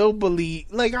he still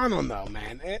believes, I don't know,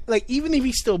 man. Even if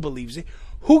he still believes it,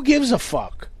 who gives a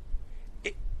fuck?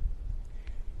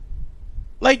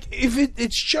 If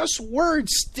it's just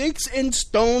words, sticks and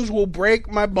stones will break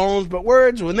my bones, but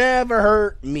words will never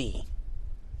hurt me.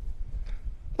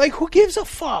 Who gives a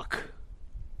fuck?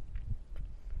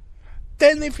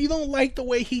 Then if you don't like the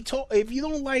way if you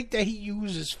don't like that he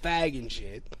uses fag and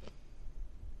shit,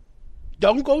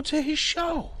 don't go to his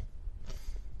show.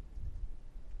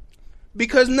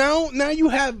 Because now you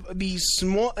have these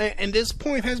small, and this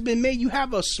point has been made, you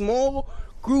have a small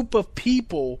group of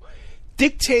people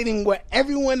dictating what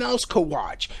everyone else could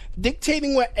watch,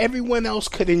 dictating what everyone else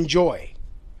could enjoy.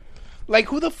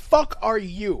 Who the fuck are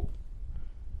you?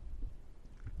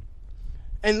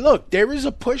 And look, there is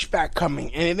a pushback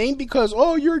coming, and it ain't because,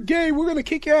 oh, you're gay, we're gonna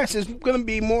kick your ass. It's gonna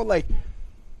be more like,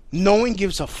 no one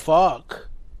gives a fuck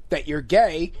that you're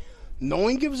gay. No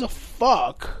one gives a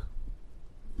fuck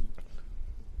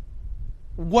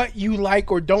what you like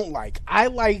or don't like. I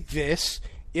like this.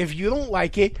 If you don't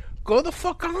like it, go the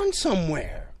fuck on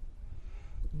somewhere.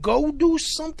 Go do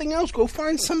something else. Go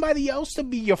find somebody else to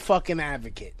be your fucking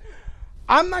advocate.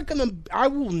 I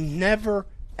will never,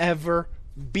 ever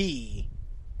be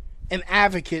an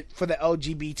advocate for the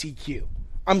LGBTQ.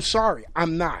 I'm sorry,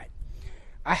 I'm not.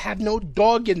 I have no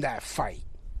dog in that fight.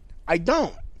 I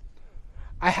don't.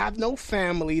 I have no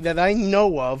family that I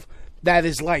know of that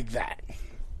is like that.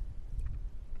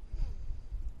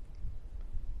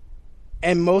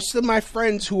 And most of my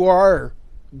friends who are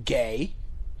gay,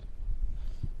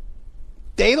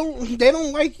 they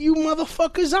don't like you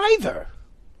motherfuckers either.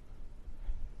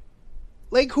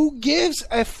 Who gives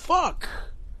a fuck?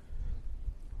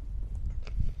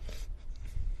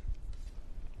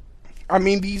 I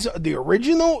mean, these are the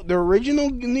original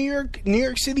New York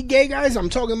City gay guys. I'm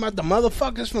talking about the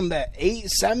motherfuckers from the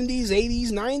 70s,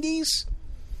 80s, 90s.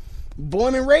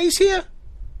 Born and raised here.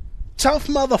 Tough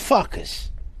motherfuckers.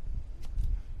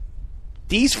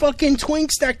 These fucking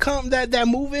twinks that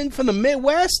move in from the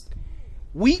Midwest,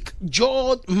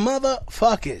 weak-jawed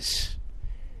motherfuckers.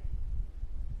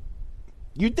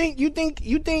 You think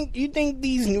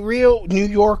these real New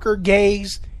Yorker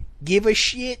gays give a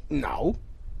shit? No.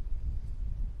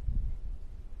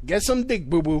 Get some dick,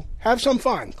 boo-boo. Have some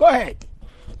fun. Go ahead.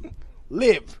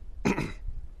 Live.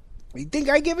 You think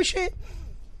I give a shit?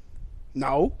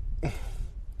 No.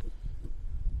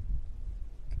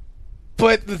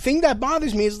 But the thing that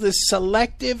bothers me is this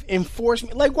selective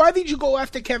enforcement. Why did you go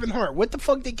after Kevin Hart? What the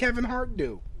fuck did Kevin Hart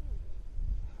do?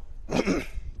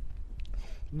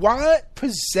 What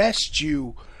possessed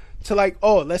you to like,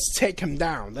 oh, let's take him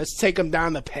down. Let's take him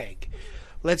down the peg.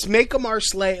 Let's make him our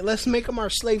slave. Let's make him our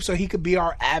slave so he could be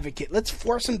our advocate. Let's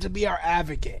force him to be our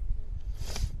advocate.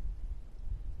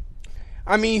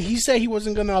 I mean, he said he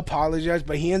wasn't going to apologize,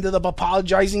 but he ended up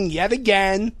apologizing yet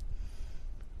again.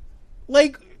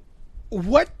 Like,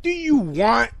 what do you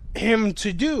want him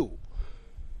to do?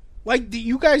 Like,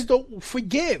 you guys don't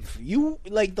forgive.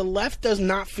 Like, the left does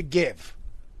not forgive.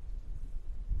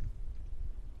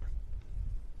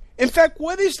 In fact,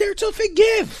 what is there to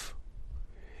forgive?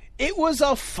 It was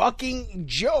a fucking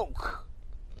joke.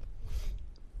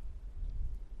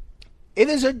 It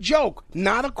is a joke,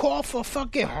 not a call for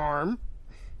fucking harm.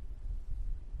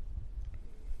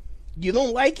 You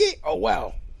don't like it? Oh,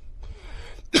 well.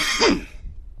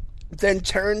 Then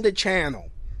turn the channel.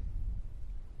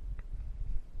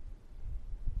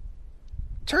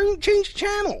 Change the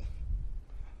channel.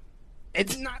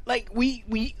 It's not like we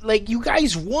like you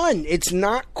guys won. It's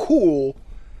not cool.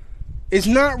 It's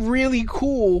not really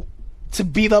cool to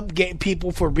beat up gay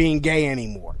people for being gay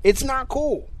anymore. It's not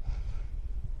cool.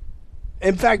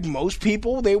 In fact, most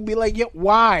people, they would be like, yeah,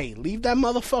 why? Leave that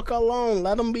motherfucker alone.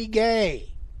 Let him be gay.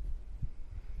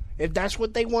 If that's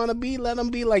what they want to be, let them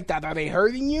be like that. Are they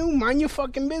hurting you? Mind your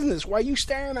fucking business. Why are you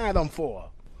staring at them for?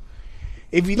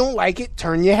 If you don't like it,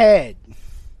 turn your head.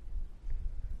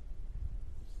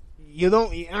 You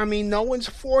don't, I mean, no one's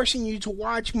forcing you to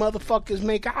watch motherfuckers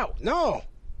make out. No.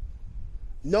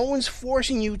 No one's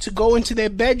forcing you to go into their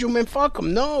bedroom and fuck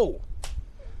them. No.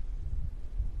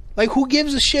 Like, who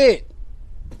gives a shit?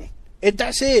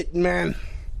 That's it, man.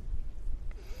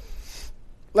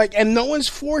 Like, and no one's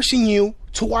forcing you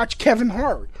to watch Kevin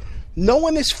Hart. No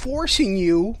one is forcing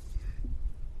you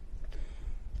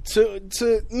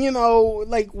to you know,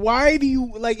 like, why do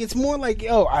you, like, it's more like,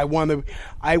 oh, I want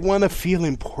to feel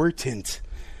important.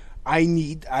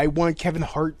 I want Kevin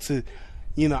Hart to,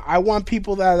 you know, I want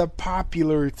people that are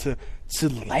popular to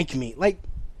like me. Like,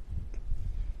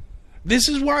 this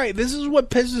is what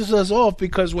pisses us off,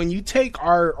 because when you take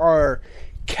our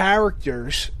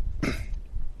characters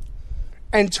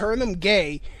and turn them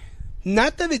gay,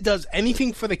 not that it does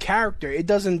anything for the character. It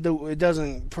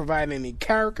doesn't provide any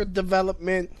character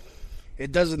development.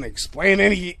 It doesn't explain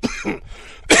anything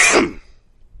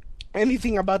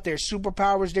about their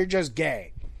superpowers. They're just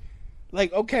gay.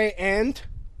 Like, okay, and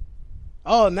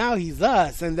oh, now he's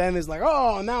us. And then it's like,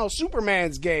 oh, now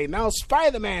Superman's gay. Now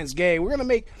Spider-Man's gay. We're gonna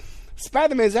make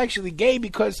Spider-Man's actually gay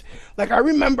because, like, I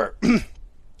remember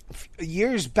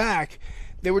years back,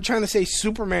 they were trying to say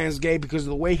Superman's gay because of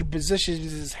the way he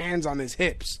positions his hands on his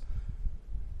hips.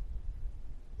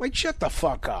 Like, shut the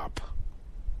fuck up.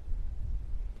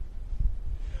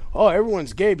 Oh,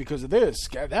 everyone's gay because of this,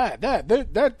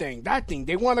 that thing.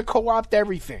 They want to co-opt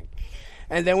everything.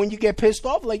 And then when you get pissed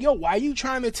off, like, yo, why are you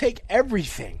trying to take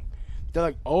everything? They're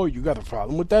like, oh, you got a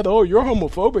problem with that? Oh, you're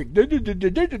homophobic.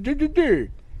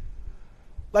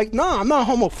 Like, no, I'm not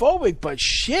homophobic, but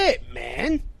shit,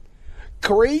 man.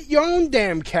 Create your own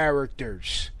damn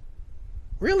characters.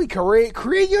 Really,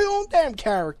 create your own damn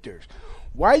characters.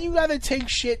 Why you gotta take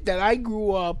shit that I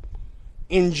grew up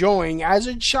enjoying as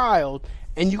a child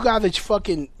and you gotta fuck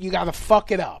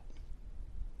it up?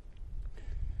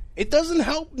 It doesn't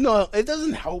help. No, it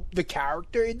doesn't help the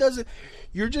character. It doesn't.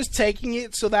 You're just taking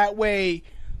it so that way.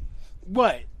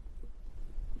 What?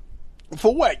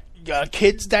 For what?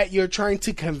 Kids that you're trying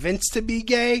to convince to be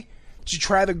gay, to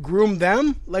try to groom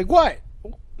them? Like what?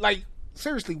 Like,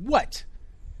 seriously, what?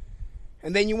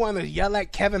 And then you want to yell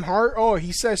at Kevin Hart? Oh,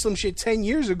 he said some shit 10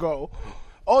 years ago.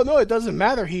 Oh, no, it doesn't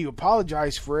matter. He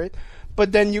apologized for it.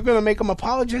 But then you're going to make him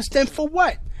apologize. Then for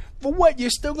what? For what?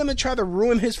 You're still going to try to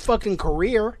ruin his fucking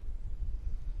career?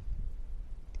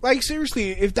 Like, seriously,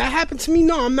 if that happened to me,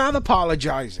 no, I'm not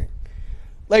apologizing.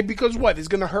 Like, because what? It's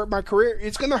going to hurt my career?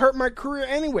 It's going to hurt my career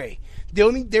anyway. The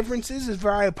only difference is if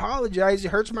I apologize, it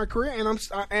hurts my career,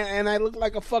 and I look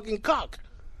like a fucking cuck.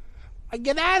 I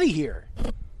get out of here.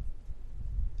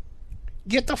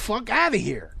 Get the fuck out of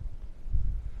here.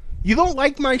 You don't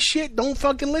like my shit, don't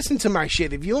fucking listen to my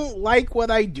shit. If you don't like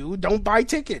what I do, don't buy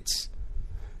tickets.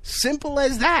 Simple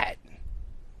as that.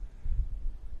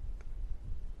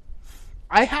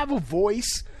 I have a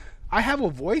voice.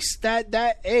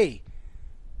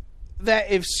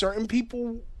 That if certain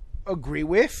people agree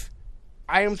with,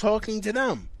 I am talking to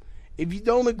them. If you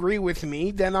don't agree with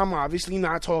me, then I'm obviously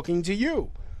not talking to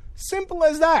you. Simple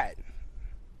as that.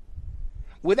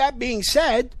 With that being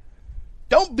said,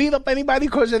 don't beat up anybody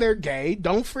because they're gay.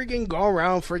 Don't freaking go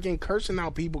around freaking cursing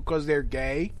out people because they're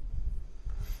gay.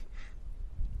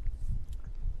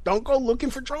 Don't go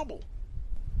looking for trouble.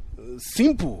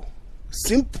 Simple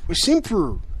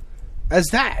as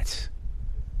that.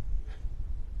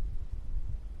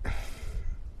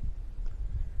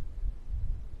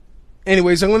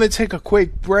 Anyways, I'm going to take a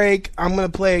quick break. I'm going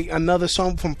to play another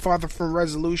song from Father from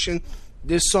Resolution.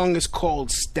 This song is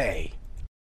called Stay.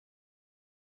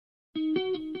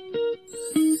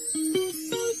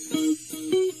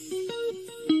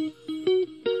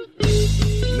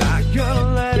 Not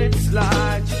gonna let it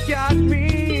slide, you got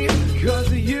me. 'Cause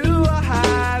of you I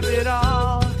have it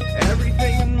all.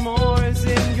 Everything and more is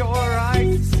in your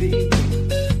eyes to see.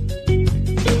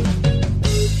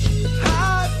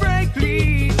 I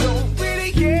frankly don't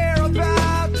really care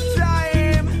about the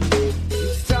time.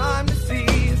 It's time to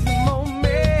seize the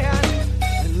moment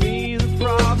and leave the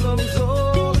problems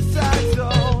all aside. So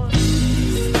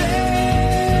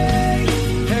stay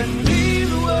and leave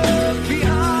the world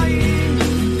behind.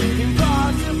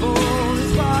 Impossible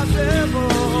is possible.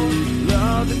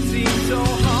 Love that seems so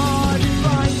hard to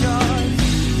find us.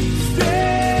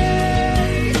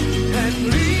 Stay and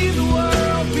leave the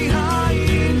world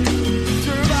behind.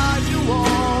 Survive through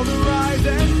all the rise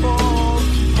and fall.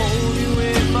 Hold you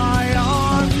in my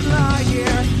arms and lie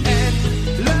here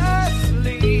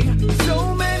endlessly. So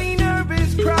many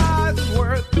nervous cries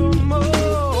worth the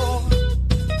more.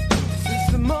 Since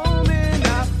the moment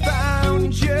I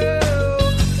found you.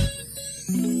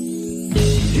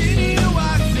 In you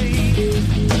I see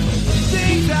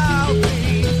things I'll be.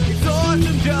 It's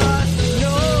awesome just to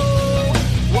know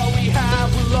what we have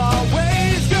will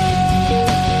always go.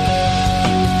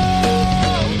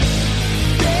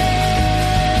 Stay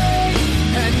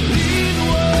and leave the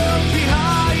world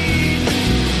behind.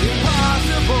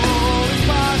 Impossible is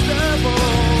possible.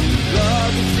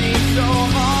 Love that seems so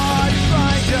hard to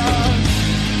find us.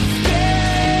 Stay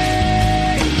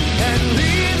and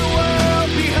leave the world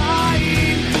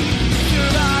behind.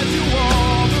 Survive through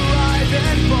all the rise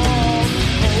and fall.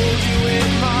 Hold you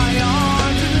in my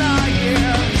arms and lie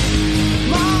here.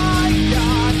 My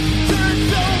God, turn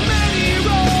so many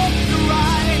roads to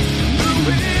ride through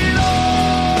it all.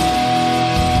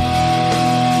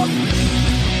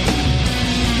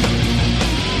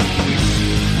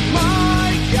 My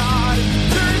God,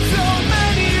 turn so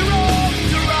many roads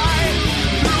to ride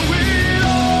through it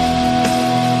all.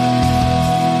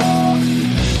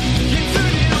 You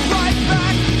turn it right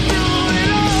back through it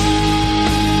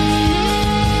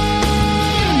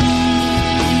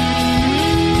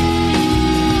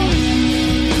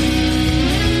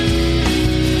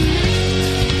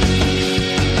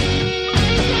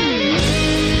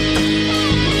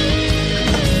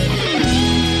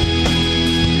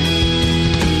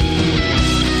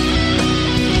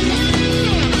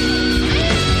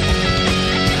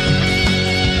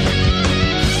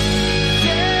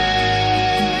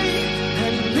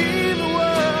and leave the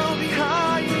world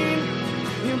behind.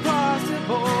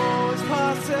 Impossible is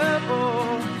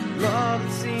possible. Love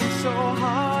that seems so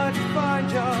hard to find.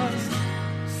 Just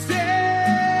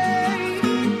stay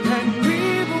and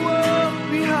leave the world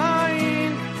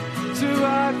behind.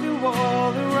 Survive through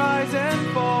all the rise and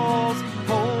falls.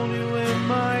 Hold you in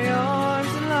my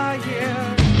arms and lie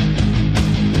here.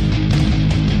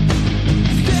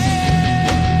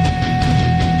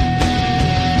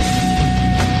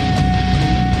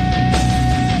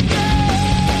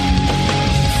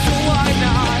 So why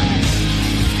not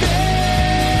stay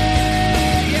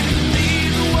and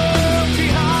leave the world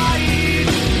behind?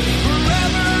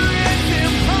 Forever it's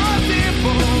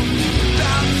impossible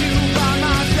without you by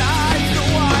my side. So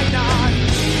why not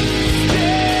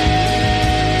stay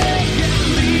and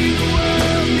leave the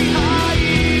world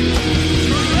behind?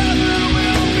 Forever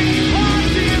will be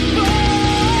possible.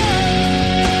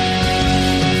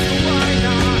 So why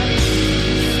not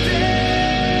stay?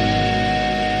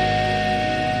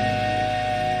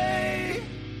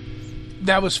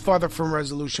 That was Father from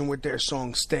Resolution with their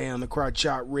song Stay on the Crowd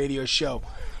Shot Radio Show.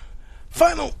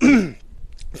 Final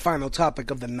final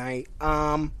topic of the night.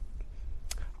 I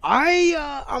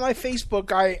on my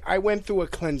Facebook I went through a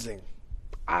cleansing.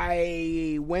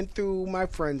 I went through my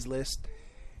friends list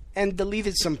and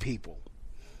deleted some people.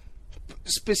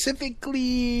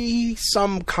 Specifically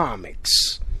some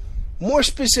comics. More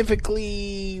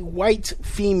specifically white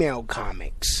female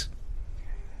comics.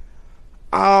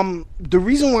 The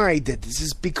reason why I did this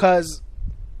is because,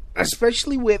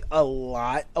 especially with a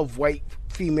lot of white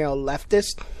female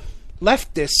leftists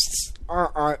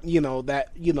are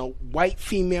white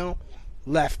female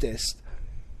leftists,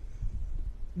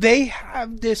 they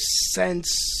have this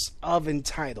sense of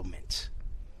entitlement.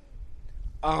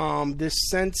 This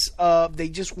sense of they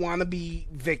just want to be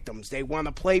victims. They want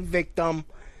to play victim.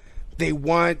 They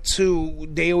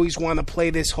always want to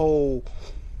play this whole,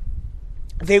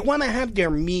 they want to have their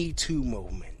Me Too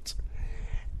movement.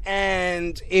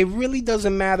 And it really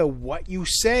doesn't matter what you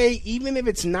say, even if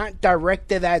it's not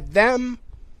directed at them,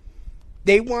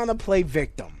 They want to play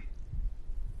victim.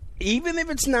 Even if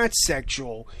it's not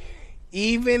sexual,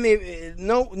 even if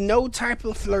no type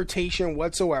of flirtation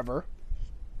whatsoever.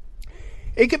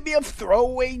 It could be a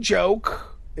throwaway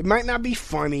joke. It might not be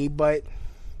funny, but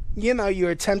you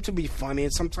attempt to be funny,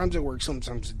 and sometimes it works,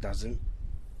 sometimes it doesn't.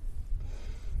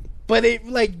 But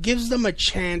it gives them a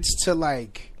chance to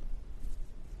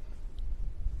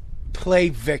play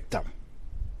victim.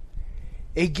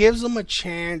 It gives them a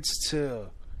chance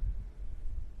to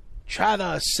try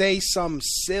to say some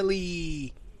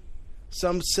silly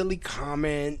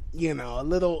comment, a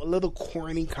little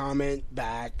corny comment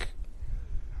back,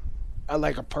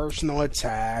 like a personal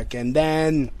attack, and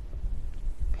then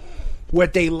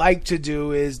what they like to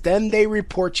do is then they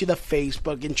report you to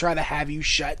Facebook and try to have you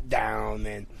shut down,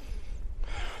 and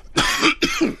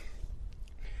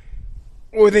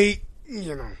or they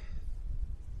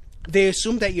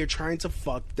assume that you're trying to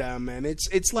fuck them, and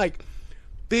it's like,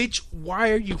 bitch,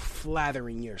 why are you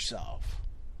flattering yourself?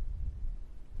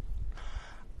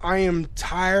 I am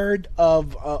tired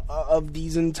of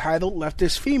these entitled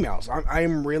leftist females. I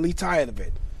am really tired of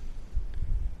it.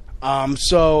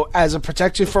 So as a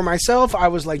protection for myself, I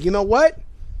was like, you know what?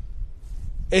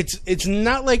 It's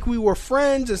not like we were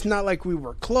friends. It's not like we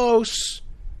were close.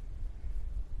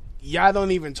 Y'all don't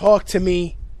even talk to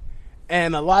me.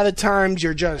 And a lot of times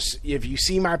you're just, if you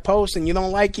see my post and you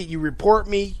don't like it, you report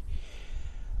me.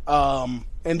 And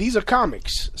these are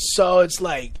comics. So it's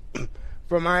like,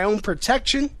 for my own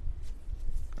protection,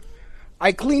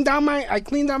 I cleaned out my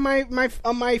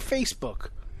Facebook.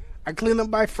 I cleaned up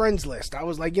my friends list. I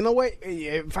was like, you know what?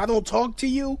 If I don't talk to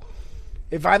you,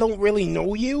 if I don't really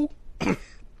know you,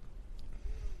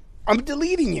 I'm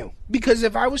deleting you. Because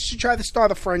if I was to try to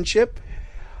start a friendship,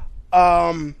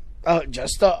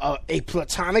 just a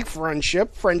platonic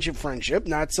friendship,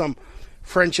 not some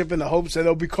friendship in the hopes that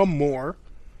it'll become more,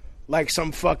 like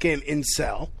some fucking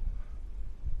incel.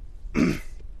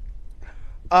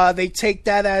 They take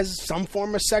that as some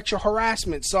form of sexual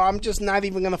harassment, so I'm just not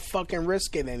even gonna fucking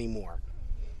risk it anymore.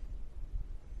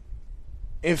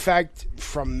 In fact,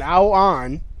 from now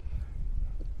on,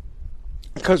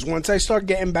 because once I start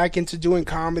getting back into doing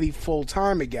comedy full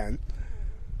time again,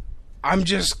 I'm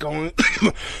just going.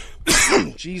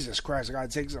 Jesus Christ, I gotta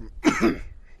take some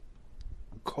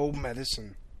cold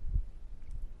medicine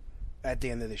at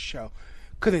the end of the show.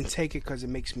 Couldn't take it because it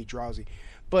makes me drowsy.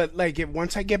 But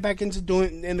once I get back into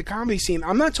doing in the comedy scene,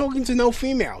 I'm not talking to no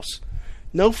females,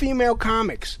 no female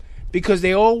comics, because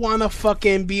they all want to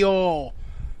fucking be all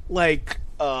what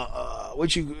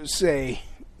you say,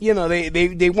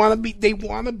 they want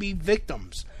to be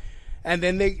victims, and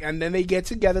then they get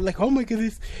together like, oh my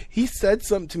goodness, he said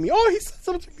something to me. Oh, he said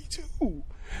something to me too.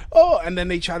 Oh, and then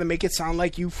they try to make it sound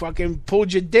like you fucking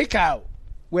pulled your dick out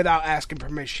without asking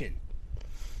permission.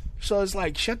 So it's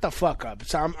like, shut the fuck up.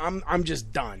 So I'm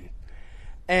just done.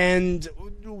 And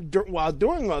while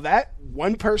doing all that,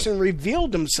 one person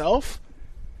revealed himself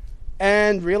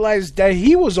and realized that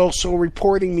he was also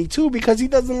reporting me too because he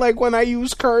doesn't like when I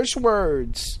use curse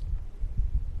words.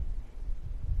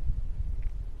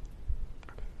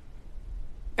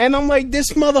 And I'm like,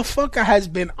 this motherfucker has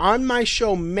been on my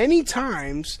show many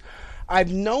times.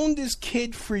 I've known this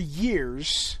kid for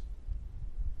years.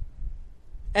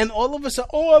 And all of a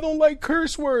sudden, oh, I don't like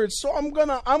curse words, so I'm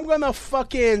gonna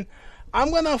fucking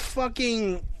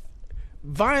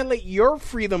violate your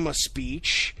freedom of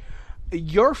speech,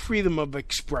 your freedom of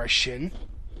expression,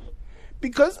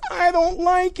 because I don't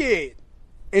like it.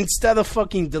 Instead of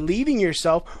fucking deleting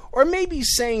yourself, or maybe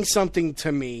saying something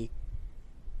to me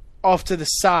off to the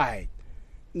side.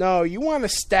 No, you want to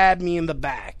stab me in the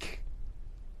back.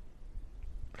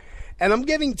 And I'm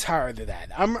getting tired of that.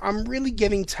 I'm really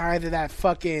getting tired of that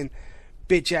fucking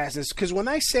bitch assness. Because when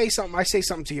I say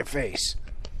something to your face.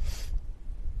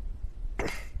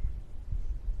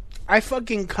 I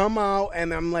fucking come out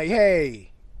and I'm like, hey,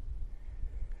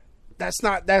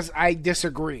 I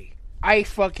disagree. I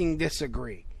fucking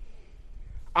disagree.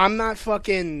 I'm not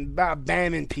fucking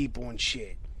banning people and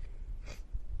shit.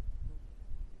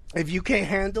 If you can't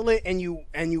handle it and you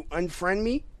unfriend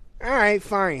me, alright,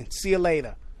 fine. See you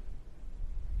later.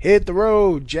 Hit the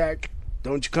road, Jack.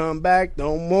 Don't you come back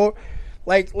no more.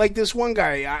 Like this one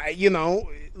guy, I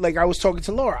was talking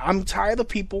to Laura. I'm tired of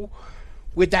people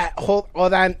with that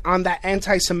on that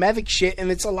anti-Semitic shit, and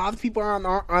it's a lot of people on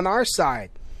our side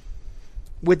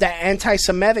with that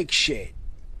anti-Semitic shit.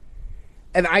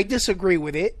 And I disagree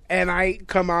with it, and I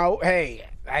come out, hey,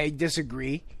 I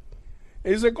disagree.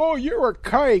 And he's like, oh, you're a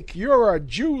kike, you're a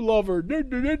Jew lover.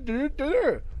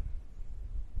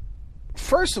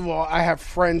 First of all, I have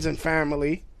friends and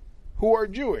family who are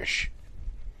Jewish.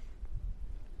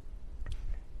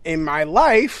 in my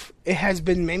life, it has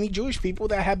been many Jewish people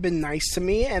that have been nice to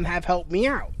me and have helped me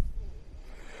out.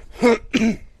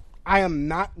 I am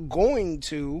not going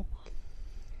to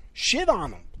shit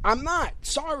on them. I'm not.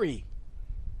 Sorry.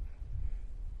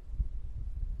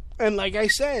 And like I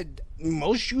said,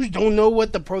 most Jews don't know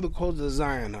what the protocols of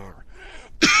Zion are.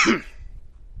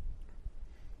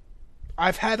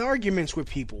 I've had arguments with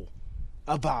people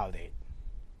about it.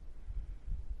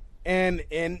 And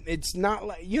it's not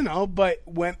like, you know, but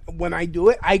when I do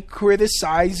it, I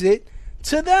criticize it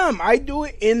to them. I do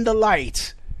it in the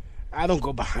light. I don't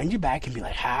go behind your back and be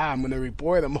like, I'm going to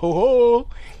report them. Ho,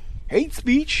 hate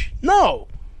speech. No.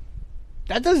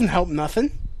 That doesn't help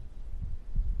nothing.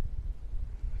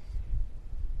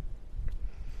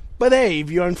 But hey, if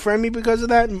you unfriend me because of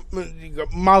that,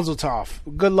 mazel tov.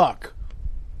 Good luck.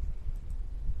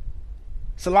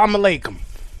 Salam alaikum.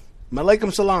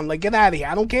 Malaikum salam. Like, get out of here.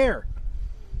 I don't care.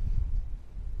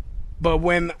 But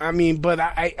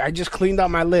I just cleaned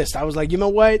out my list. I was like, you know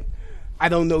what? I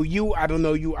don't know you. I don't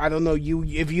know you. I don't know you.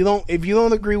 If you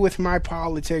don't agree with my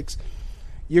politics,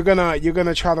 you're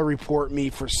gonna try to report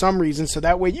me for some reason, so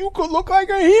that way you could look like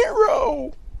a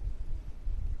hero.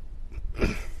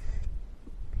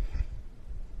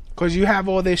 Because you have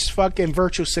all this fucking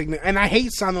virtual signal. And I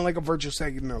hate sounding like a virtual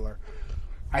signaler.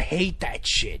 I hate that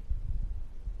shit.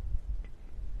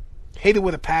 Hate it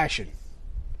with a passion.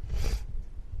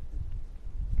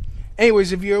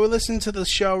 Anyways, if you're listening to the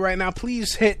show right now,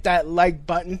 please hit that like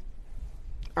button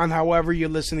on however you're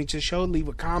listening to the show. Leave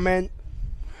a comment.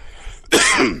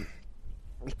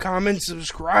 Comment,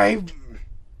 subscribe.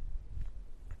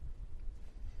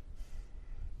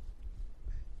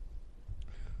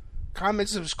 Comment,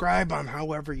 subscribe on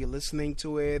however you're listening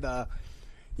to it.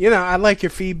 I like your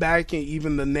feedback and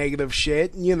even the negative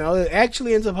shit. It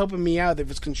actually ends up helping me out if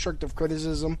it's constructive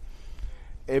criticism.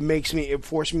 It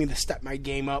forces me to step my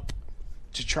game up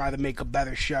to try to make a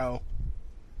better show.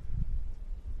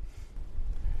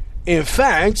 In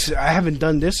fact, I haven't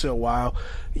done this in a while.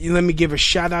 Let me give a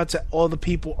shout out to all the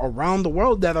people around the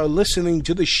world that are listening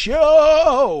to the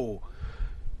show.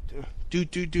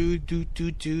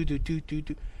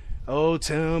 Oh,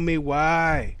 tell me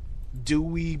why do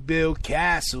we build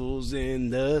castles in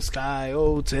the sky?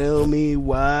 Oh, tell me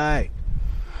why.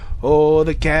 Oh,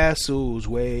 the castles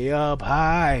way up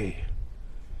high.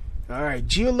 All right,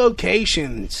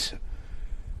 geolocations.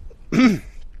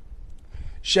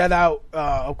 Shout out,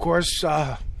 of course,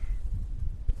 shout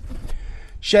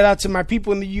out to my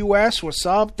people in the U.S. What's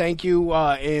up? Thank you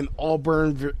in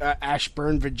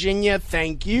Ashburn, Virginia.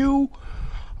 Thank you.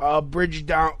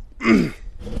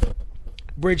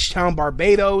 Bridgetown,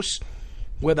 Barbados.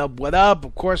 What up, what up?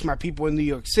 Of course, my people in New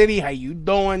York City. How you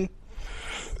doing?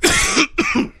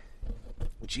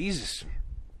 Jesus.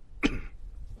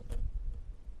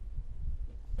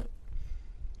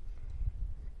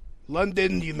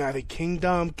 London, United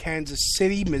Kingdom, Kansas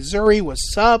City, Missouri,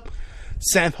 what's up?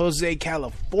 San Jose,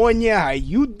 California, how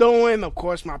you doing? Of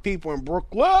course, my people in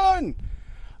Brooklyn,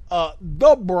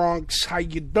 the Bronx, how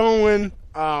you doing?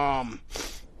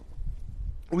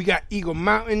 We got Eagle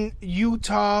Mountain,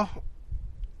 Utah,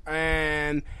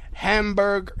 and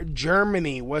Hamburg,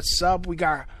 Germany. What's up? We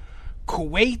got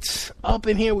Kuwait up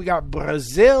in here. We got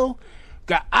Brazil. We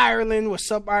got Ireland.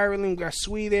 What's up, Ireland? We got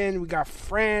Sweden. We got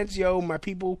France. Yo, my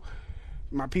people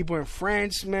in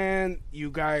France, man. You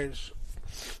guys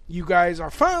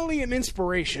are finally an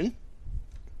inspiration.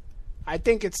 I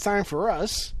think it's time for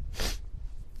us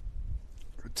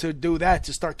to do that,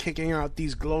 to start kicking out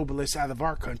these globalists out of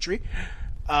our country.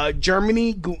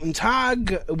 Germany, Guten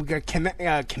Tag. We got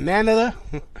Canada,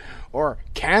 or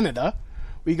Canada.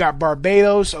 We got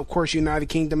Barbados, of course, United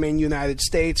Kingdom and United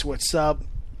States. What's up?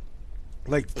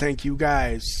 I'd like to thank you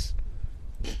guys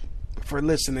for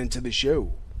listening to the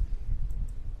show.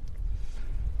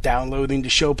 Downloading the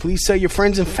show. Please tell your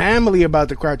friends and family about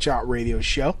the Crouch Out Radio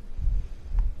Show.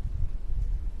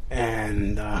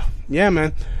 And, yeah,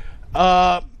 man.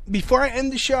 Before I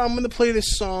end the show, I'm going to play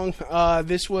this song.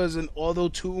 This was an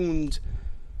auto-tuned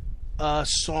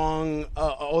song,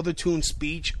 auto-tuned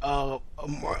speech of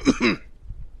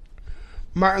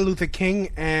Martin Luther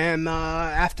King. And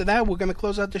after that, we're going to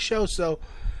close out the show. So,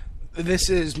 this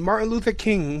is Martin Luther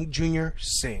King Jr.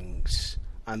 Sings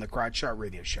on the Crouch Out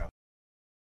Radio Show.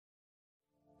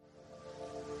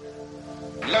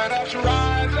 Let us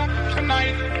rise up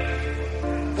tonight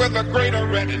with a greater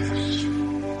readiness.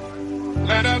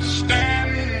 Let us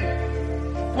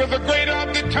stand with a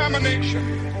greater determination.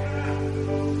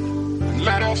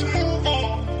 Let us move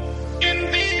on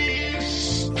in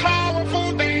these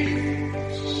powerful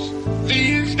days,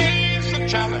 these days of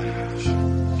challenge,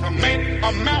 to make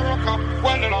America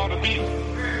what it ought to be.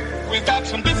 We've got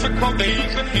some difficult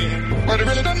days ahead, but it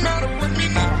really doesn't matter with me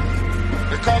now,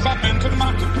 because I've been to the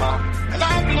mountaintop, and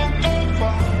I've looked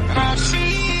over, and I've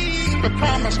seen the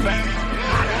promised land.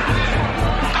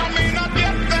 I may not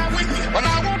get there with you, but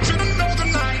I want you to know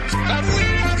tonight that we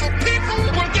as a people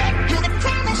will get to the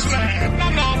promised land.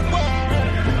 I'm not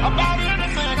worried about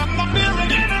anything, I'm not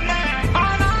fearing any man.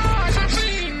 Mine eyes have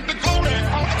seen the glory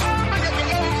of the coming of the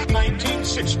Lord.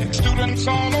 1960, students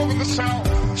all over the South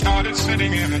started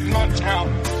sitting in at lunch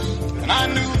hours, and I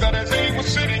knew that as they were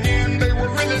sitting in, they were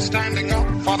really standing up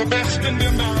for the best in the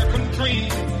American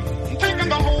dream, and taking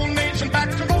the whole nation back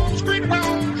to those great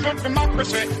wells of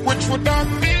democracy, which were dug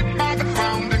deep by the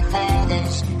founding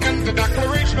fathers in the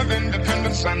Declaration of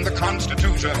Independence and the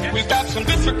Constitution. We've got some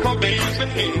difficult days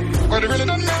ahead, but it really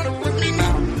doesn't matter with me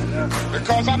now,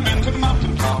 because I've been to the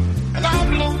mountaintop, and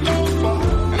I've looked over,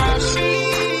 and I've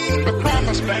seen the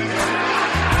promised land.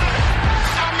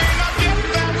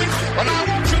 But I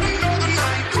want you to know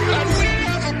tonight that we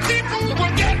as a people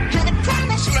will get to the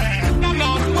promised land. I'm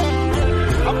not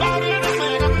worried about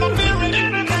anything, I'm not fearing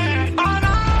anything. Mine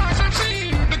eyes have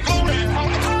seen the glory of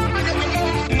the coming of the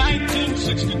Lord.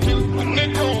 1962, when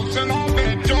Negroes in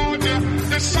Albany, Georgia,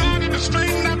 decided to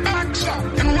straighten their backs up.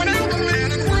 And whenever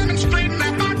men and women straighten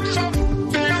their backs up,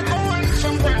 they are going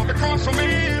somewhere, because a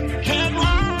man can't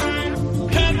ride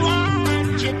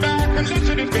your back and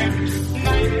listen again.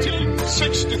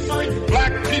 1963,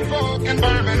 black people in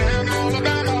Birmingham,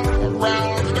 Alabama,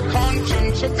 aroused the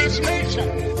conscience of this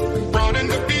nation, brought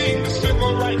into being the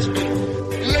Civil Rights Bill.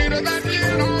 Later that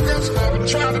year in August, I would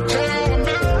try to tell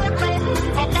America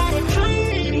about a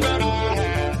dream that I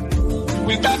had.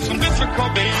 We've got some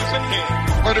difficult days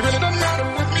ahead, but it really doesn't matter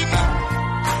with me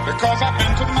now, because I've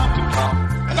been to the mountaintop,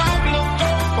 and I've looked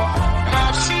over, and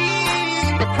I've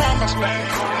seen the promised land.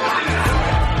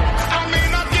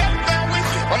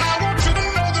 But I want you to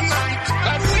know tonight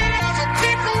that we as a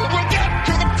people will get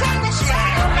to the promised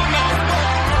land. I'm not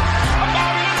worried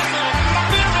about anything, I'm not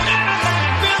fearing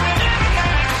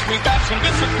anything. We've got some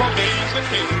difficult days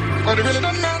ahead, but it really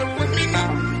doesn't matter with me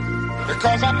now,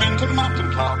 because I've been to the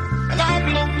mountaintop, and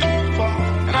I've looked over,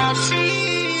 and I've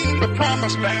seen the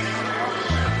promised land.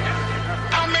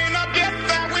 I may not get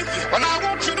there with you, but I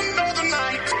want you to know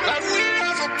tonight that we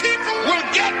as a people will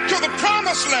get to the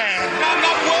promised land. I'm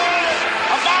not worried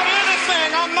about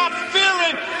anything, I'm not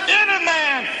fearing any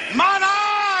man. Mine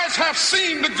eyes have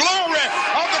seen the glory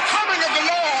of the coming of the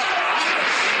Lord.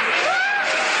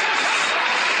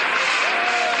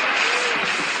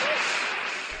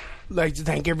 I'd like to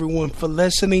thank everyone for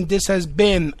listening. This has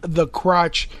been the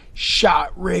Crotch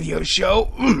Shot Radio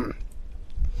Show.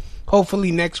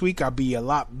 Hopefully next week I'll be a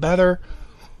lot better.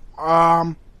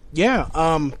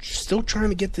 Still trying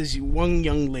to get this one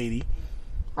young lady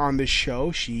on the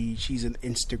show. She's an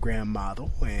Instagram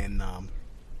model,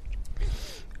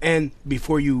 and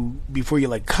before you're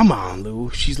like, come on,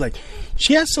 Lou, she's like,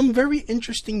 she has some very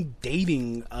interesting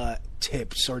dating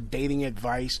tips or dating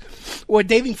advice or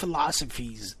dating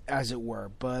philosophies, as it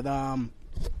were. But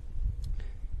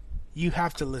you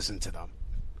have to listen to them.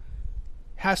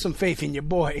 Have some faith in your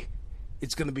boy.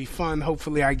 It's gonna be fun.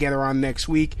 Hopefully I get her on next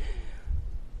week.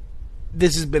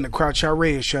 This has been the Crouch Out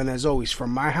Radio Show, and as always, from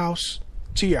my house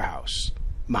to your house.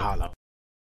 Mahalo.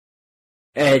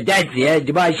 That's the end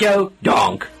of my show.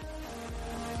 Donk.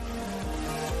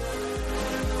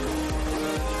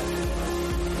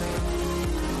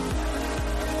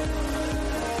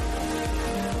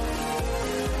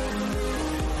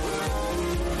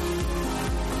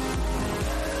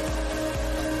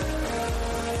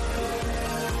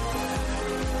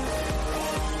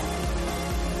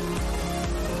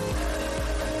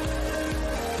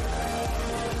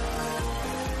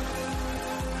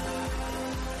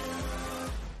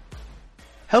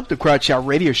 Help the Crowd Shout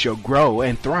Radio Show grow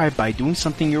and thrive by doing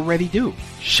something you already do.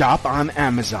 Shop on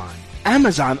Amazon.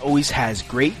 Amazon always has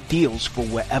great deals for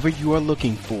whatever you are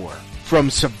looking for. From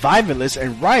survivalists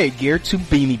and riot gear to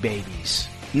beanie babies.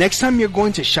 Next time you're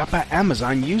going to shop at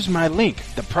Amazon, use my link.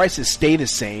 The prices stay the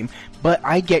same, but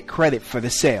I get credit for the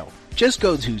sale. Just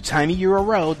go to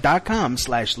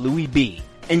tinyurl.com/LouisB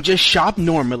and just shop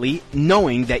normally,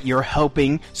 knowing that you're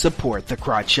helping support the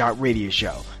Crotch Shot Radio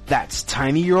Show. That's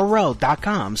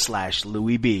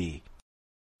tinyurl.com/LouisB.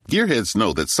 Gearheads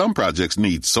know that some projects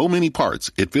need so many parts,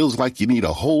 it feels like you need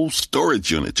a whole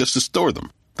storage unit just to store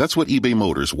them. That's what eBay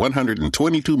Motors'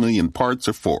 122 million parts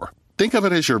are for. Think of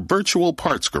it as your virtual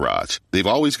parts garage. They've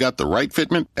always got the right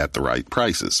fitment at the right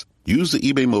prices. Use the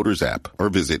eBay Motors app or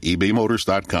visit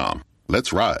ebaymotors.com.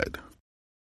 Let's ride.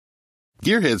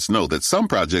 Gearheads know that some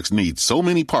projects need so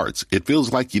many parts, it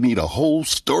feels like you need a whole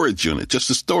storage unit just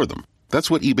to store them. That's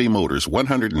what eBay Motors'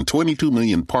 122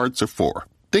 million parts are for.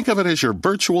 Think of it as your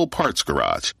virtual parts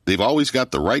garage. They've always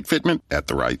got the right fitment at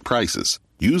the right prices.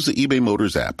 Use the eBay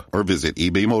Motors app or visit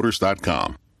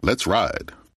ebaymotors.com. Let's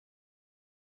ride.